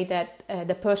say that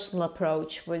the personal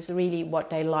approach was really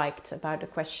what they liked about the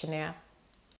questionnaire.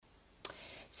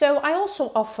 So I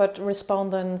also offered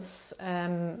respondents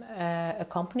a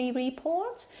company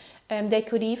report. They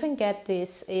could even get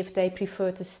this if they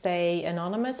prefer to stay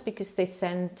anonymous, because they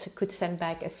could send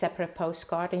back a separate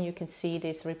postcard, and you can see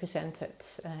this represented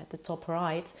at the top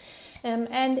right.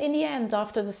 And in the end,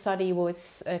 after the study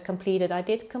was completed, I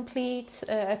did complete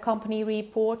a company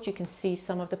report. You can see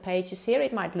some of the pages here.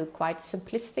 It might look quite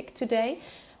simplistic today,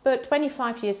 but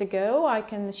 25 years ago, I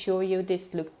can assure you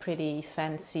this looked pretty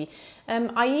fancy.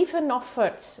 I even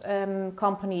offered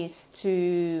companies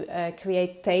to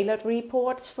create tailored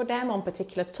reports for them on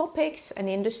particular topics and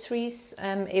industries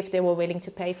if they were willing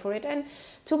to pay for it. And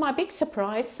to my big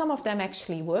surprise, some of them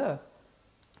actually were.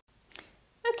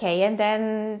 Okay, and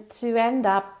then to end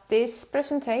up this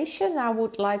presentation, I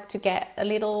would like to get a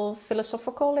little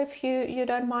philosophical, if you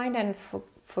don't mind, and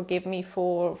forgive me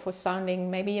for sounding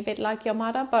maybe a bit like your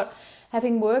mother, but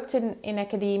having worked in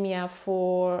academia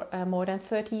for more than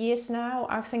 30 years now,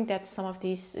 I think that some of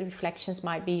these reflections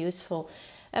might be useful.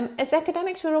 As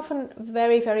academics, we're often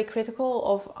very, very critical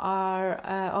of our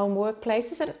own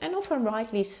workplaces, and often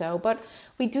rightly so, but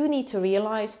we do need to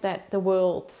realize that the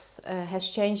world has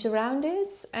changed around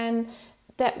us, and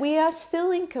that we are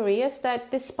still in careers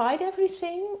that, despite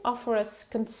everything, offer us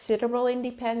considerable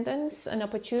independence and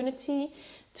opportunity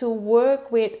to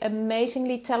work with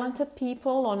amazingly talented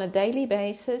people on a daily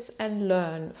basis and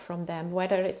learn from them,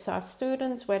 whether it's our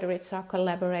students, whether it's our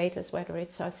collaborators, whether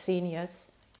it's our seniors.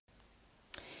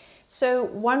 So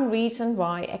one reason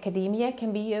why academia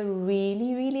can be a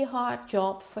really, really hard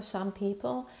job for some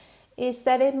people is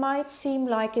that it might seem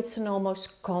like it's an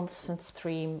almost constant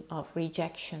stream of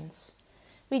rejections.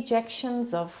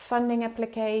 Rejections of funding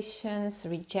applications,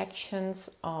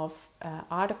 rejections of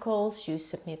articles you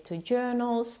submit to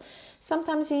journals,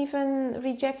 sometimes even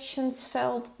rejections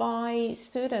felt by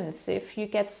students if you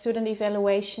get student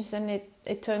evaluations and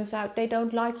it turns out they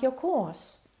don't like your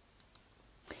course.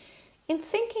 In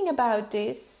thinking about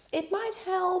this, it might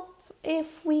help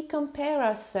if we compare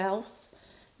ourselves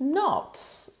not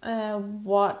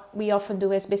what we often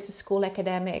do as business school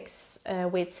academics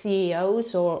with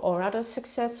CEOs or other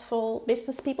successful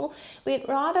business people, but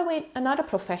rather with another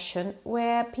profession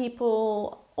where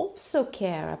people also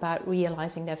care about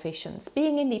realizing their visions,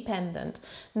 being independent,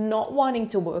 not wanting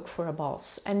to work for a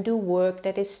boss, and do work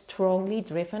that is strongly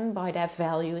driven by their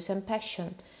values and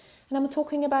passion. And I'm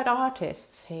talking about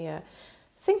artists here.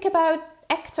 Think about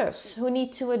actors who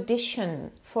need to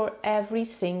audition for every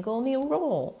single new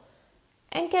role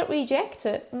and get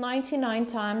rejected 99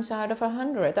 times out of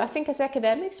 100. I think as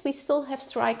academics we still have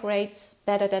strike rates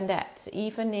better than that,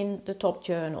 even in the top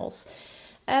journals.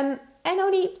 And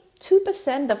only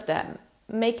 2% of them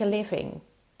make a living,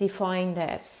 defined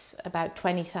as about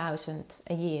 20,000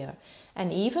 a year.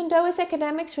 And even though as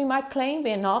academics we might claim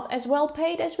we're not as well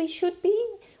paid as we should be,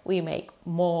 we make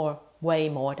more, way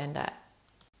more than that.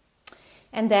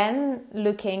 And then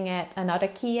looking at another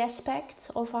key aspect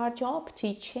of our job,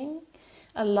 teaching,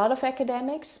 a lot of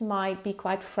academics might be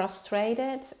quite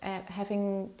frustrated at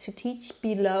having to teach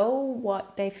below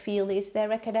what they feel is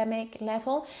their academic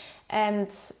level. And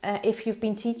if you've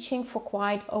been teaching for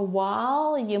quite a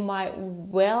while, you might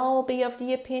well be of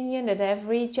the opinion that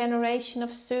every generation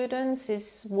of students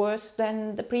is worse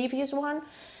than the previous one.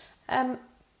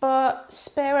 But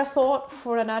spare a thought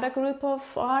for another group of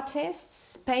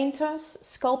artists, painters,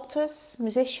 sculptors,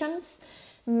 musicians,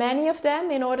 Many of them,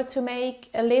 in order to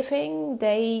make a living,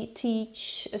 they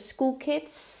teach school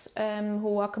kids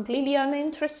who are completely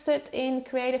uninterested in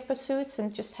creative pursuits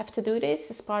and just have to do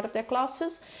this as part of their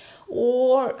classes.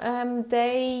 Or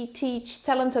they teach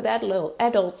talented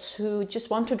adults who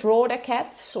just want to draw their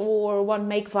cats or want to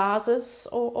make vases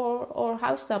or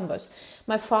house numbers.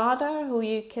 My father, who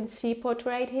you can see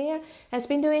portrayed here, has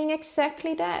been doing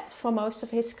exactly that for most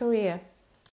of his career.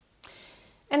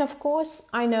 And of course,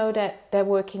 I know that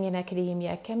working in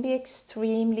academia can be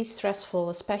extremely stressful,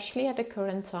 especially at the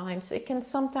current times. It can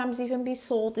sometimes even be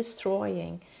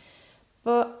soul-destroying.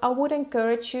 But I would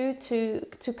encourage you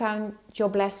to count your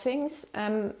blessings.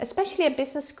 Especially at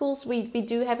business schools, we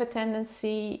do have a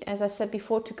tendency, as I said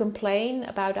before, to complain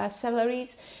about our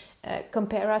salaries,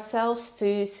 compare ourselves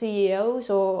to CEOs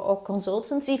or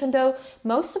consultants, even though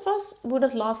most of us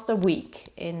wouldn't last a week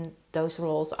in those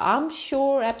roles. I'm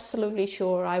sure, absolutely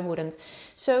sure I wouldn't.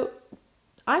 So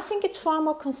I think it's far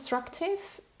more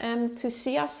constructive to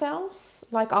see ourselves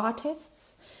like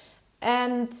artists.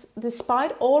 And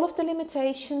despite all of the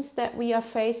limitations that we are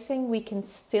facing, we can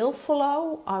still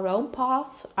follow our own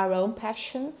path, our own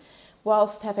passion,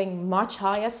 whilst having much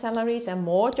higher salaries and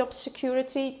more job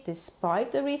security,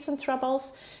 despite the recent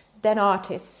troubles, than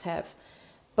artists have.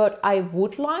 But I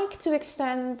would like to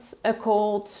extend a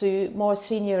call to more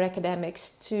senior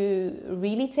academics to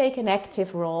really take an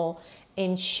active role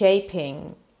in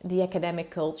shaping the academic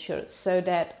culture so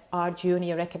that our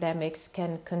junior academics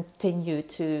can continue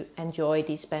to enjoy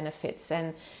these benefits.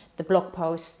 And the blog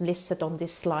post listed on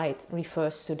this slide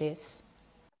refers to this.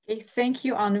 Okay, thank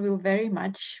you, Anne-Wil, very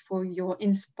much for your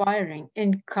inspiring,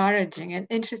 encouraging, and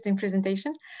interesting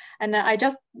presentation. And I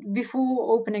just,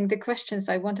 before opening the questions,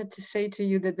 I wanted to say to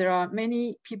you that there are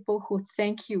many people who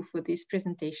thank you for this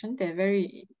presentation. They're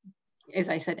very, as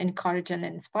I said, encouraged and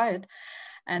inspired.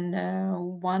 And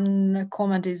one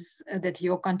comment is that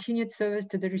your continued service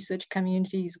to the research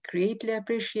community is greatly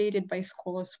appreciated by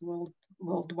scholars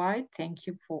worldwide. Thank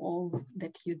you for all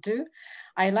that you do.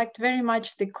 I liked very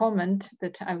much the comment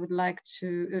that I would like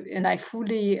to, and I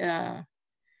fully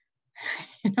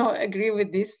agree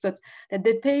with this, that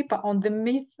the paper on the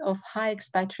myth of high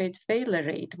expatriate failure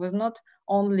rate was not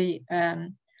only,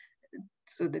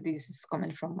 so that this is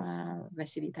comment from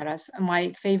Vasily Taras,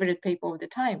 my favorite paper of the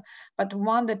time, but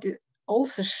one that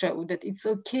also showed that it's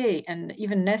okay and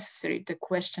even necessary to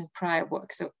question prior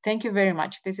work. So thank you very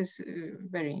much. This is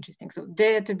very interesting. So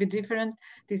dare to be different.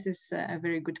 This is a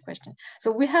very good question.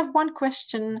 So we have one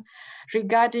question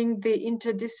regarding the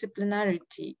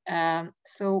interdisciplinarity.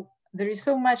 So there is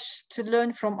so much to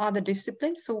learn from other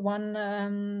disciplines. So one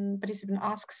participant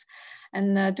asks,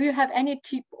 and do you have any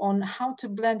tip on how to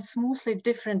blend smoothly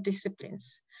different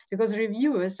disciplines? Because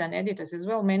reviewers and editors as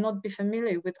well may not be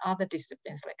familiar with other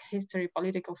disciplines like history,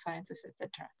 political sciences,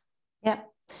 etc.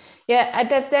 Yeah,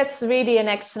 that's really an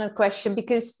excellent question,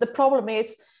 because the problem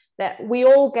is that we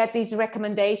all get these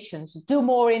recommendations, do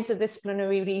more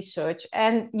interdisciplinary research.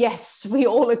 And yes, we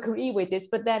all agree with this,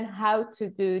 but then how to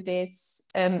do this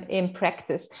in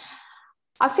practice?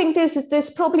 I think there's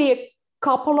probably a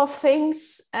couple of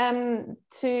things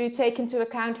to take into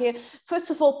account here.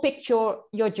 First of all, pick your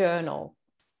journal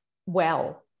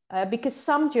well, because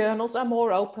some journals are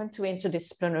more open to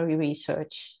interdisciplinary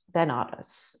research than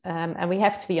others. And we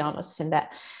have to be honest in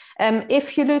that.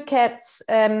 If you look at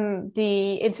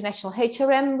the international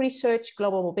HRM research,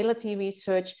 global mobility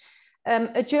research,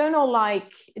 a journal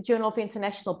like Journal of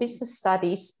International Business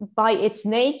Studies, by its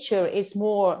nature, is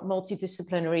more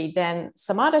multidisciplinary than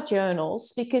some other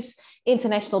journals, because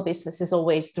international business is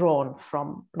always drawn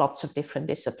from lots of different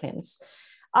disciplines.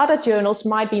 Other journals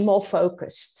might be more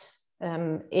focused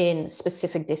in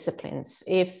specific disciplines.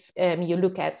 If you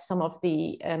look at some of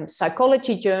the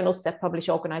psychology journals that publish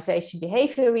organization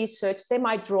behavior research, they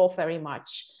might draw very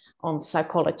much on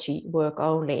psychology work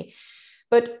only.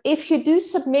 But if you do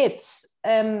submit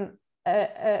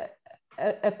a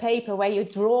paper where you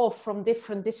draw from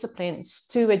different disciplines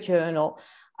to a journal,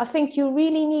 I think you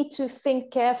really need to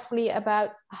think carefully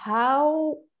about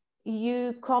how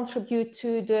you contribute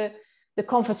to the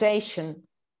conversation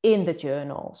in the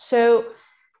journal. So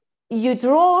you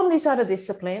draw on these other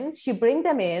disciplines, you bring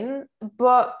them in,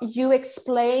 but you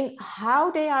explain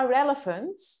how they are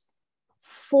relevant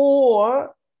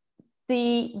for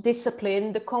the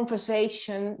discipline, the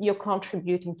conversation you're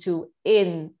contributing to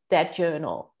in that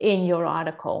journal, in your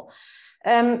article.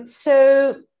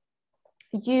 So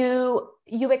you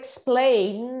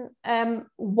explain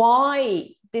why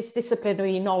this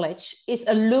disciplinary knowledge is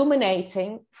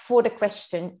illuminating for the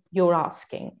question you're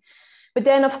asking. But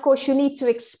then, of course, you need to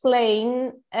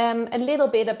explain a little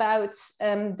bit about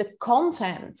the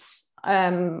contents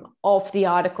of the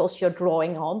articles you're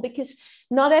drawing on, because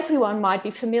not everyone might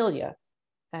be familiar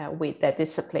with that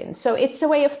discipline. So it's a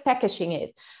way of packaging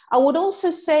it. I would also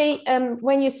say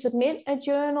when you submit a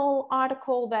journal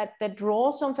article that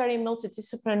draws on very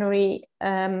multidisciplinary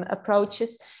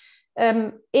approaches,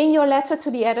 in your letter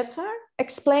to the editor,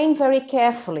 explain very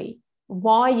carefully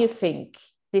why you think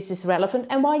this is relevant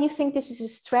and why you think this is a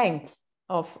strength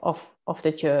of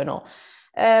the journal.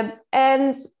 I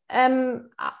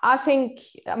think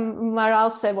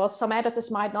Maral said, well, some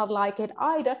editors might not like it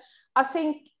either. I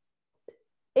think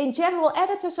in general,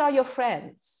 editors are your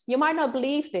friends. You might not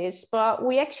believe this, but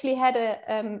we actually had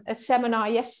a seminar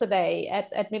yesterday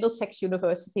at Middlesex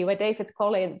University where David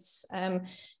Collins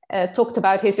talked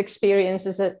about his experience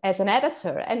as an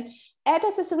editor. And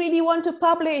editors really want to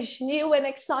publish new and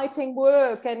exciting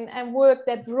work and work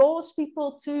that draws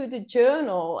people to the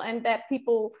journal and that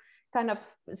people kind of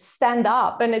stand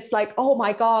up. And it's like, oh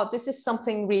my God, this is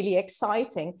something really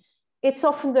exciting. It's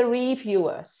often the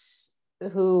reviewers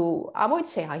who I would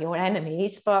say are your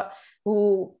enemies, but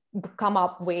who come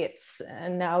up with,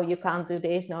 no, you can't do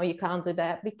this, no, you can't do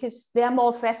that, because they're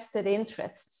more vested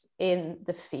interests in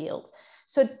the field.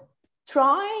 So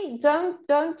don't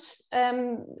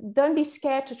be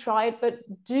scared to try it, but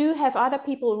do have other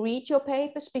people read your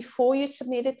papers before you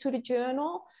submit it to the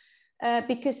journal,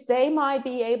 because they might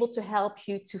be able to help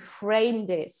you to frame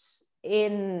this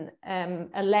in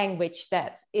a language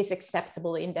that is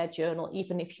acceptable in that journal,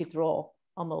 even if you draw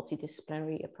on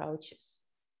multidisciplinary approaches.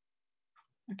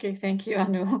 Okay, thank you,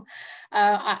 Anu.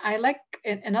 I like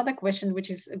another question,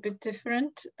 which is a bit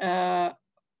different.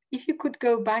 If you could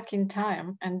go back in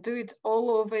time and do it all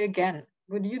over again,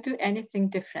 would you do anything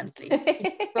differently?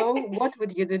 If so, what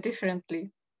would you do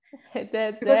differently?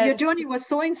 Because your journey was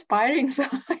so inspiring, so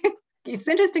it's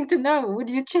interesting to know, would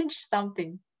you change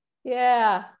something?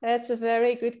 Yeah, that's a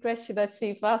very good question. I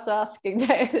see Vas asking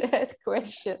that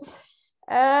question.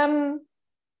 I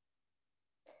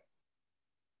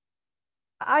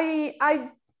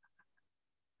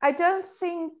don't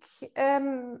think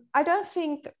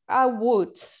I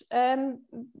would,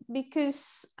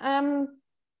 because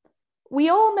we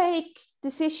all make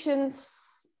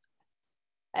decisions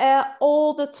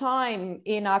all the time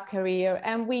in our career,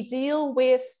 and we deal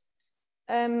with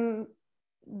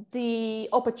the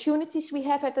opportunities we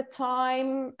have at the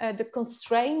time, the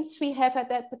constraints we have at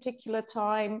that particular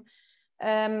time,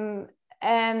 and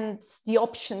the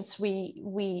options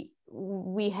we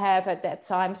have at that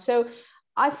time. So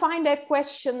I find that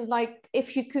question, like,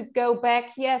 if you could go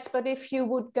back, yes, but if you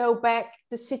would go back,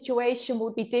 the situation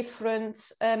would be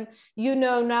different. You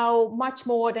know now much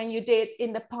more than you did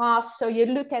in the past, so you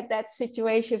look at that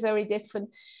situation very different.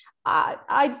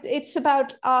 It's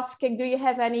about asking, do you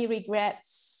have any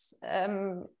regrets?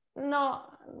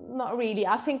 Not really.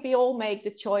 I think we all make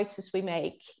the choices we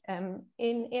make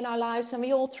in our lives, and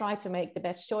we all try to make the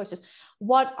best choices.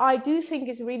 What I do think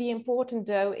is really important,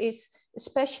 though, is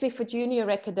especially for junior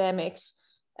academics,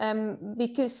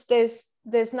 because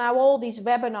there's now all these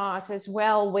webinars as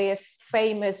well with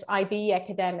famous IB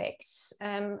academics,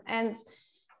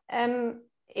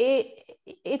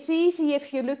 it's easy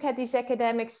if you look at these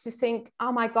academics to think,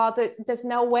 oh my God, there's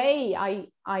no way I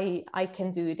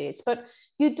can do this. But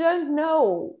you don't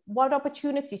know what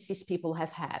opportunities these people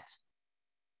have had.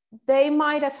 They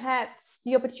might have had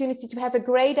the opportunity to have a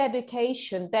great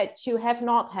education that you have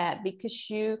not had because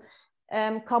you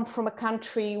come from a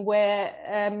country where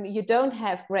you don't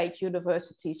have great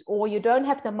universities, or you don't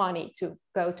have the money to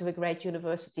go to a great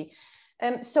university.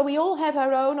 So we all have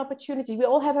our own opportunities. We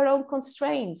all have our own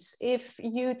constraints. If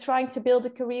you're trying to build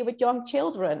a career with young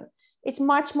children, it's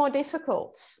much more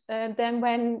difficult than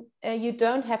when you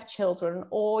don't have children,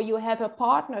 or you have a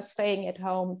partner staying at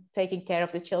home taking care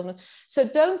of the children. So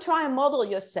don't try and model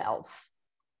yourself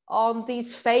on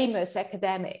these famous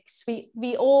academics.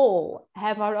 We all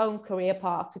have our own career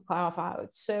path to carve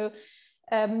out. So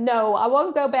no, I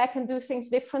won't go back and do things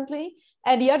differently.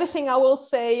 And the other thing I will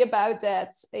say about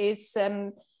that is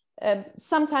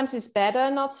sometimes it's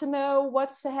better not to know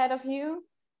what's ahead of you,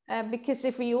 because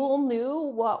if we all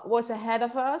knew what was ahead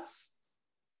of us,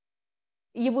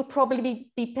 you would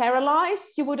probably be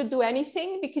paralyzed. You wouldn't do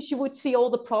anything because you would see all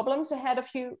the problems ahead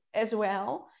of you as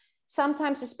well.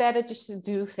 Sometimes it's better just to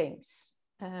do things.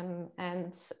 I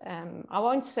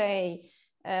won't say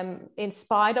in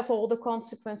spite of all the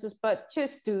consequences, but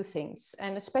just do things.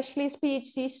 And especially as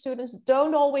PhD students,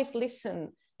 don't always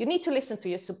listen. You need to listen to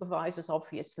your supervisors,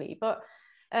 obviously, but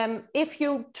if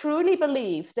you truly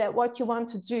believe that what you want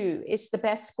to do is the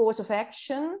best course of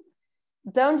action,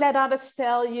 don't let others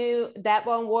tell you that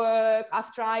won't work,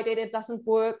 I've tried it, it doesn't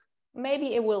work.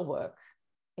 Maybe it will work.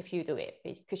 if you do it,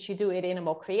 because you do it in a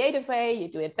more creative way, you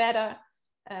do it better.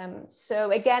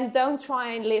 So again, don't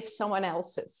try and live someone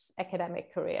else's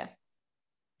academic career.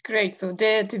 Great, so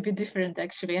dare to be different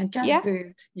actually, and just do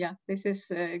it. Yeah, this is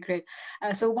great.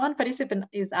 So one participant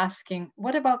is asking,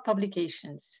 what about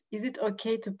publications? Is it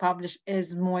okay to publish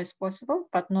as more as possible,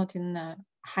 but not in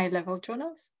high-level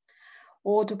journals?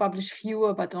 Or to publish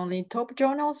fewer, but only in top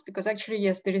journals? Because actually,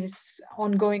 yes, there is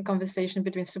ongoing conversation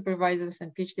between supervisors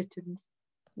and PhD students.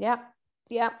 Yeah,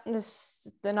 this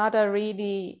is another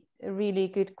really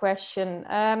good question.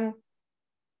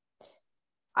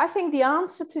 I think the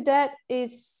answer to that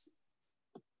is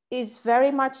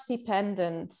very much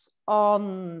dependent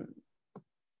on,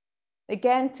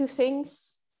 again, two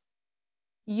things.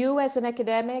 You as an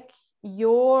academic,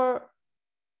 your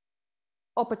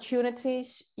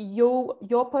opportunities,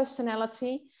 your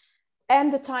personality,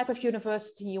 and the type of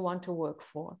university you want to work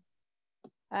for.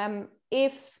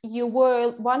 If you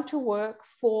want to work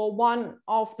for one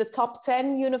of the top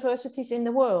 10 universities in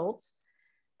the world,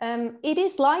 it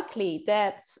is likely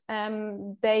that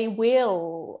they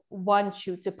will want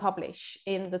you to publish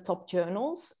in the top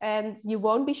journals, and you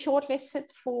won't be shortlisted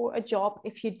for a job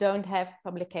if you don't have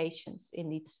publications in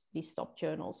these top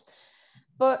journals.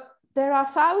 But there are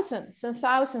thousands and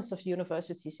thousands of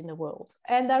universities in the world,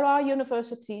 and there are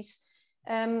universities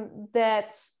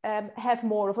that have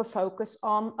more of a focus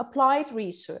on applied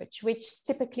research, which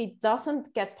typically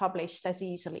doesn't get published as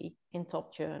easily in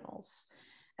top journals.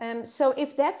 So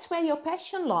if that's where your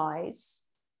passion lies,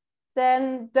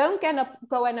 then don't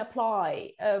go and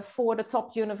apply for the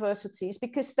top universities,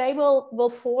 because they will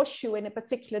force you in a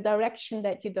particular direction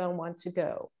that you don't want to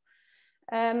go.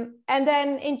 And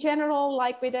then in general,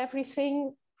 like with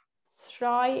everything,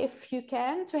 try if you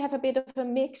can to have a bit of a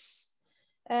mix.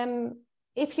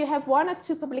 If you have one or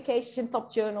two publications in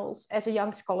top journals as a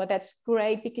young scholar, that's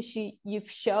great, because you've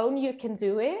shown you can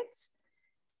do it.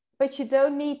 But you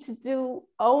don't need to do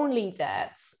only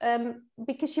that,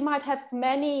 because you might have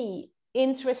many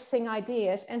interesting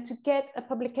ideas, and to get a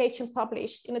publication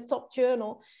published in a top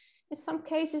journal, in some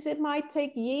cases it might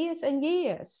take years and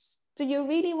years. Do you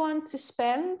really want to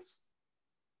spend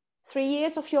 3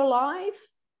 years of your life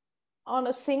on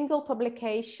a single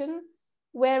publication,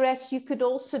 whereas you could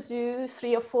also do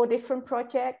 3 or 4 different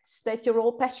projects that you're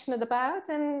all passionate about,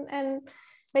 and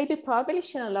maybe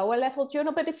publish in a lower level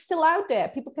journal, but it's still out there.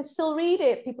 People can still read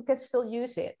it. People can still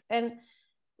use it. And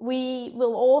we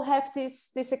will all have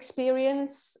this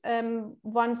experience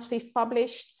once we've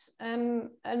published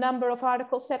a number of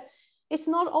articles, that it's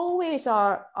not always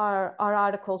our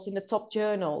articles in the top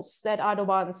journals that are the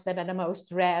ones that are the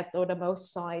most read or the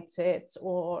most cited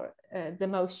or the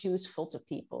most useful to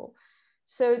people.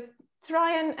 So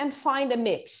try and find a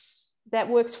mix that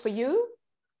works for you,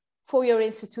 for your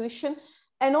institution.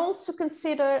 And also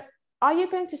consider, are you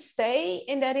going to stay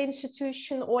in that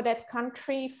institution or that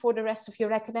country for the rest of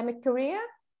your academic career?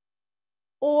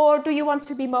 Or do you want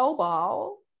to be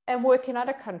mobile and work in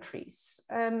other countries?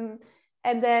 And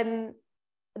then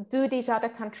do these other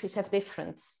countries have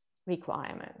different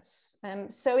requirements?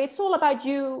 So it's all about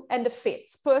you and the fit,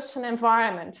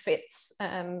 person-environment fits,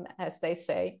 as they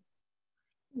say.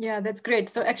 Yeah, that's great.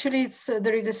 So actually,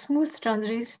 there is a smooth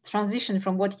transition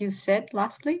from what you said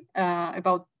lastly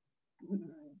about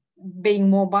being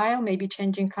mobile, maybe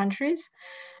changing countries.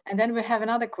 And then we have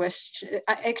another question.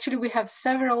 Actually, we have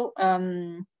several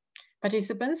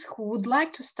participants who would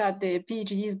like to start their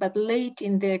PhDs, but late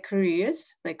in their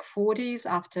careers, like 40s,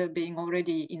 after being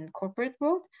already in corporate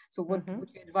world. So what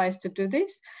would you advise to do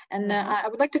this? And I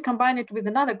would like to combine it with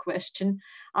another question,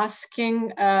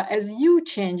 asking, as you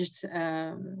changed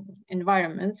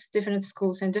environments, different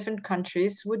schools in different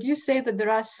countries, would you say that there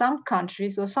are some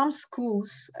countries or some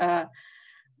schools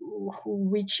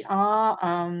which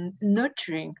are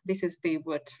nurturing, this is the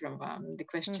word from the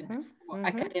question, for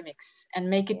academics, and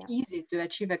make it easy to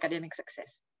achieve academic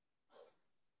success?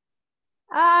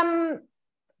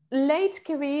 Late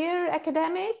career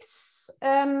academics,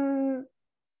 I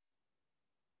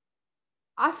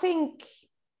think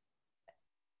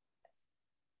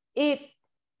it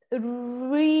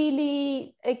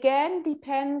really, again,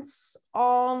 depends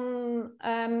on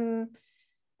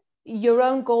your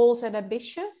own goals and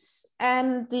ambitions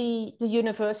and the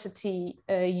university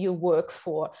you work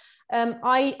for.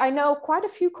 I know quite a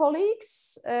few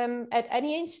colleagues at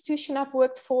any institution I've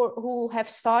worked for who have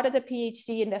started a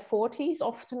PhD in their 40s,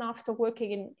 often after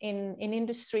working in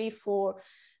industry for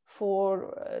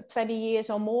 20 years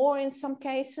or more in some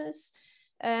cases,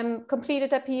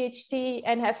 completed a PhD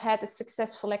and have had a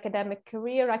successful academic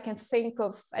career. I can think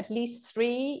of at least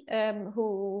 3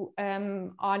 who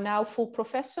are now full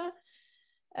professor.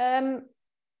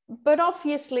 but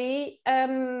obviously,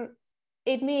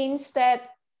 it means that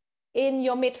in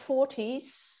your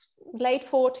mid-40s, late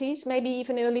 40s, maybe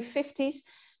even early 50s,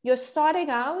 you're starting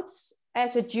out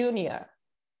as a junior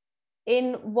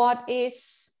in what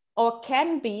is, or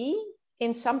can be,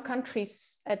 in some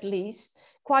countries at least,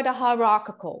 quite a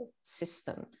hierarchical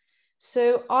system.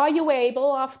 So are you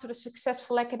able, after a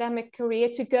successful academic career,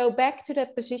 to go back to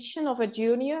that position of a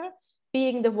junior,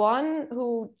 being the one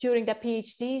who during their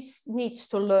PhD needs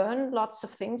to learn lots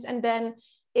of things, and then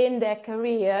in their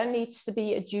career needs to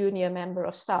be a junior member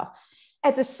of staff?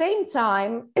 At the same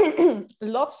time,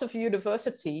 lots of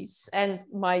universities, and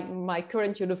my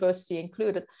current university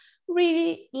included,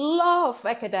 really love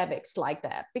academics like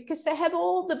that, because they have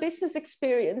all the business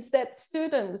experience that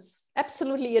students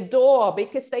absolutely adore,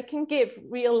 because they can give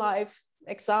real life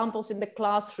examples in the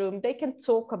classroom. They can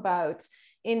talk about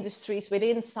industries with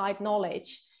inside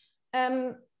knowledge.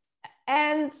 And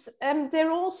they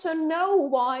also know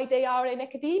why they are in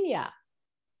academia.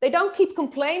 They don't keep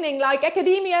complaining like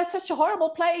academia is such a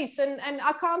horrible place, and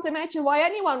I can't imagine why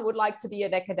anyone would like to be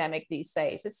an academic these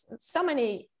days. So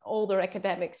many older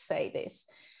academics say this.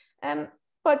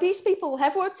 But these people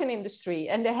have worked in industry,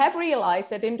 and they have realized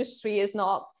that industry is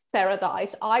not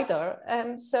paradise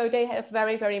either. So they have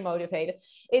very, very motivated.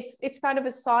 It's kind of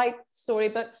a side story,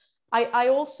 but I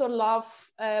also love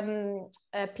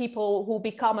people who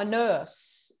become a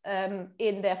nurse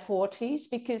in their 40s,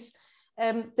 because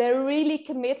they're really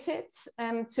committed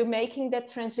to making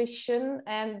that transition,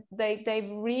 and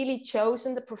they've really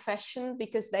chosen the profession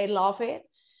because they love it.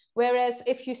 Whereas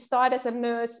if you start as a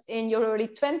nurse in your early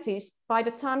 20s, by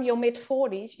the time you're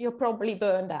mid-40s, you're probably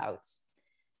burned out.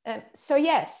 So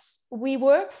yes, we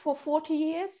work for 40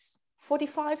 years,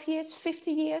 45 years,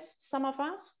 50 years, some of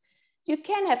us. You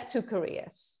can have 2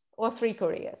 careers or 3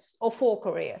 careers or 4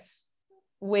 careers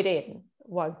within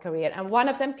one career, and one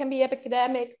of them can be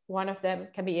academic, one of them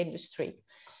can be industry.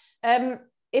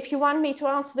 If you want me to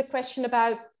answer the question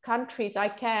about countries, I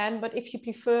can, but if you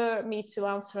prefer me to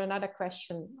answer another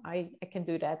question, I can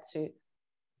do that too.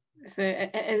 So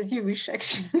as you wish,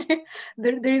 actually.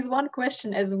 There is one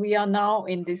question, as we are now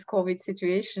in this COVID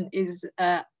situation, is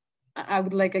I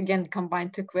would like again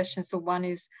combine 2 questions. So one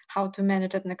is how to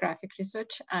manage ethnographic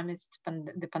research amidst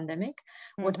the pandemic.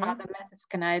 What other methods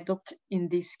can I adopt in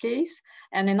this case?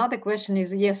 And another question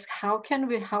is, yes, how can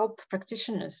we help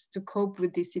practitioners to cope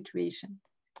with this situation?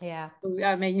 Yeah. So,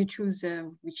 may you choose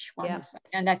which one is,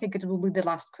 and I think it will be the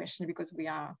last question because we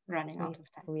are running out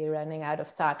of time. We're running out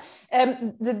of time.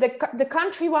 The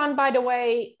country one, by the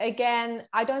way, again,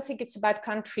 I don't think it's about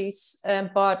countries,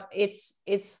 but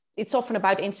it's often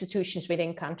about institutions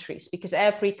within countries, because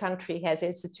every country has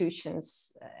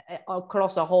institutions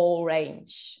across a whole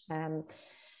range.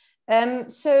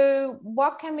 So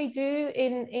what can we do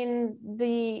in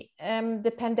the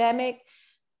pandemic?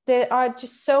 There are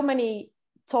just so many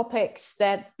topics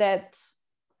that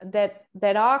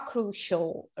are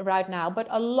crucial right now, but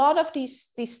a lot of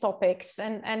these topics,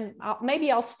 and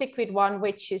maybe I'll stick with one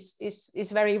which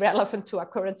is very relevant to our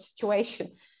current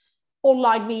situation: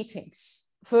 online meetings,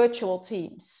 virtual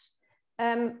teams.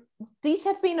 These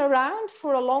have been around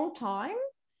for a long time,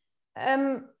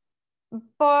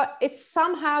 but it's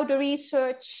somehow the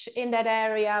research in that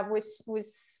area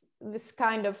was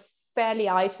kind of fairly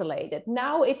isolated.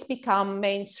 Now it's become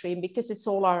mainstream because it's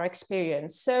all our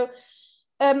experience. So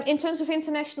in terms of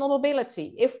international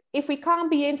mobility, if we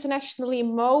can't be internationally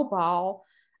mobile,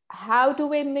 how do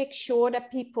we make sure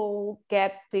that people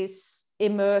get this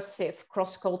immersive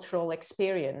cross-cultural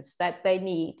experience that they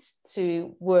need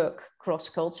to work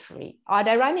cross-culturally? Are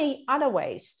there any other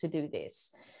ways to do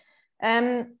this?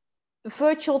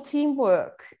 Virtual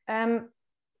teamwork, how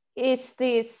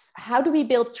do we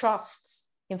build trust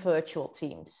in virtual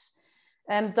teams?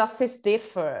 Does this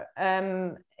differ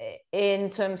in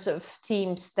terms of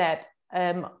teams that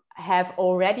have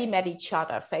already met each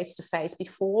other face-to-face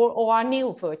before, or are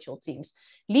new virtual teams?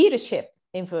 Leadership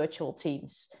in virtual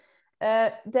teams.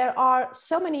 There are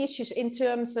so many issues in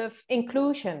terms of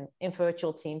inclusion in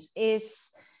virtual teams.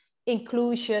 Is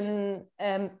inclusion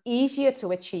easier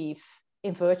to achieve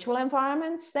in virtual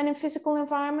environments than in physical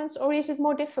environments, or is it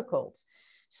more difficult?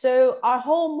 So our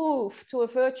whole move to a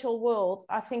virtual world,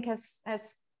 I think, has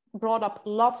brought up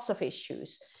lots of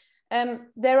issues.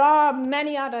 There are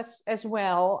many others as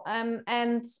well.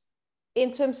 And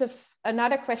in terms of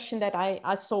another question that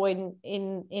I saw in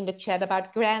the chat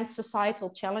about grand societal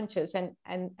challenges and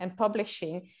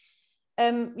publishing,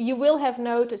 you will have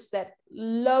noticed that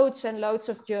loads and loads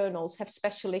of journals have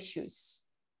special issues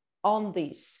on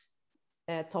these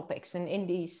topics and in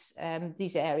these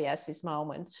areas this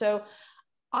moment. So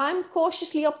I'm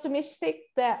cautiously optimistic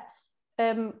that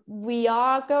we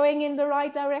are going in the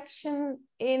right direction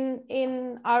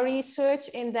in our research,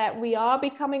 in that we are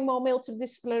becoming more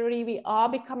multidisciplinary, we are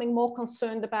becoming more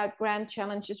concerned about grand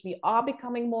challenges, we are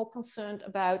becoming more concerned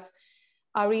about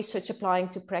our research applying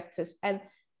to practice. And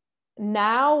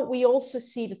now we also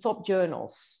see the top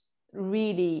journals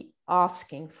really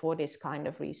asking for this kind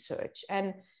of research.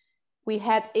 And we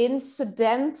had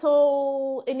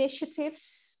incidental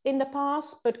initiatives in the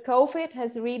past, but COVID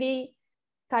has really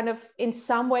kind of in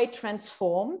some way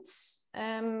transformed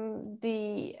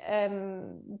the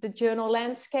journal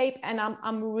landscape. And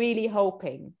I'm really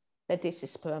hoping that this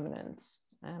is permanent.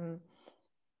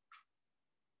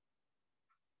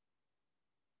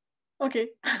 Okay,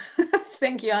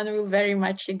 thank you, Anne-Wil, very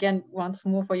much again once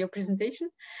more for your presentation.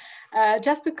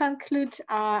 Just to conclude,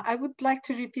 I would like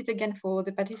to repeat again for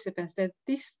the participants that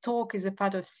this talk is a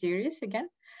part of series again.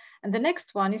 And the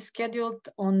next one is scheduled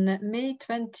on May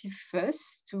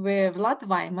 21st, where Vlad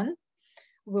Weiman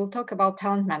will talk about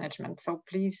talent management. So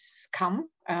please come,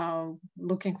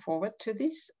 looking forward to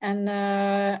this. And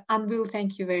Anne-Wil,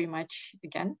 thank you very much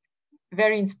again.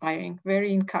 Very inspiring,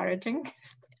 very encouraging.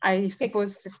 I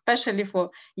suppose, especially for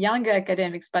younger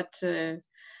academics, but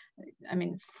I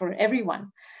mean, for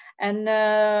everyone. And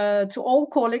to all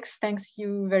colleagues, thanks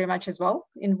you very much as well,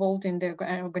 involved in the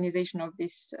organization of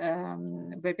this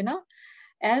webinar.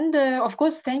 And of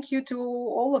course, thank you to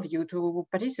all of you, to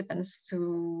participants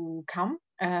to come.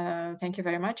 Thank you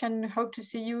very much, and hope to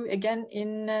see you again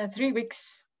in 3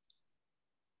 weeks.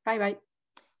 Bye-bye.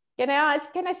 Can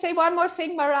I say one more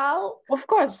thing, Maral? Of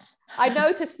course. I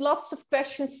noticed lots of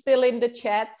questions still in the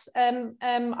chat.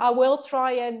 I will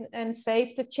try and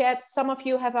save the chat. Some of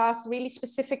you have asked really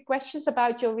specific questions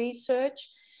about your research.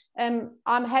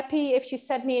 I'm happy if you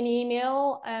send me an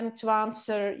email to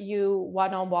answer you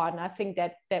one-on-one. I think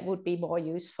that would be more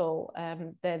useful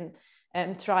than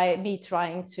me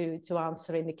trying to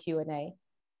answer in the Q&A.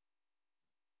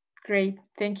 Great.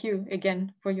 Thank you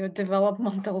again for your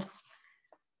developmental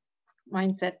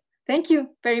mindset. Thank you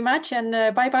very much, and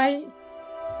bye-bye.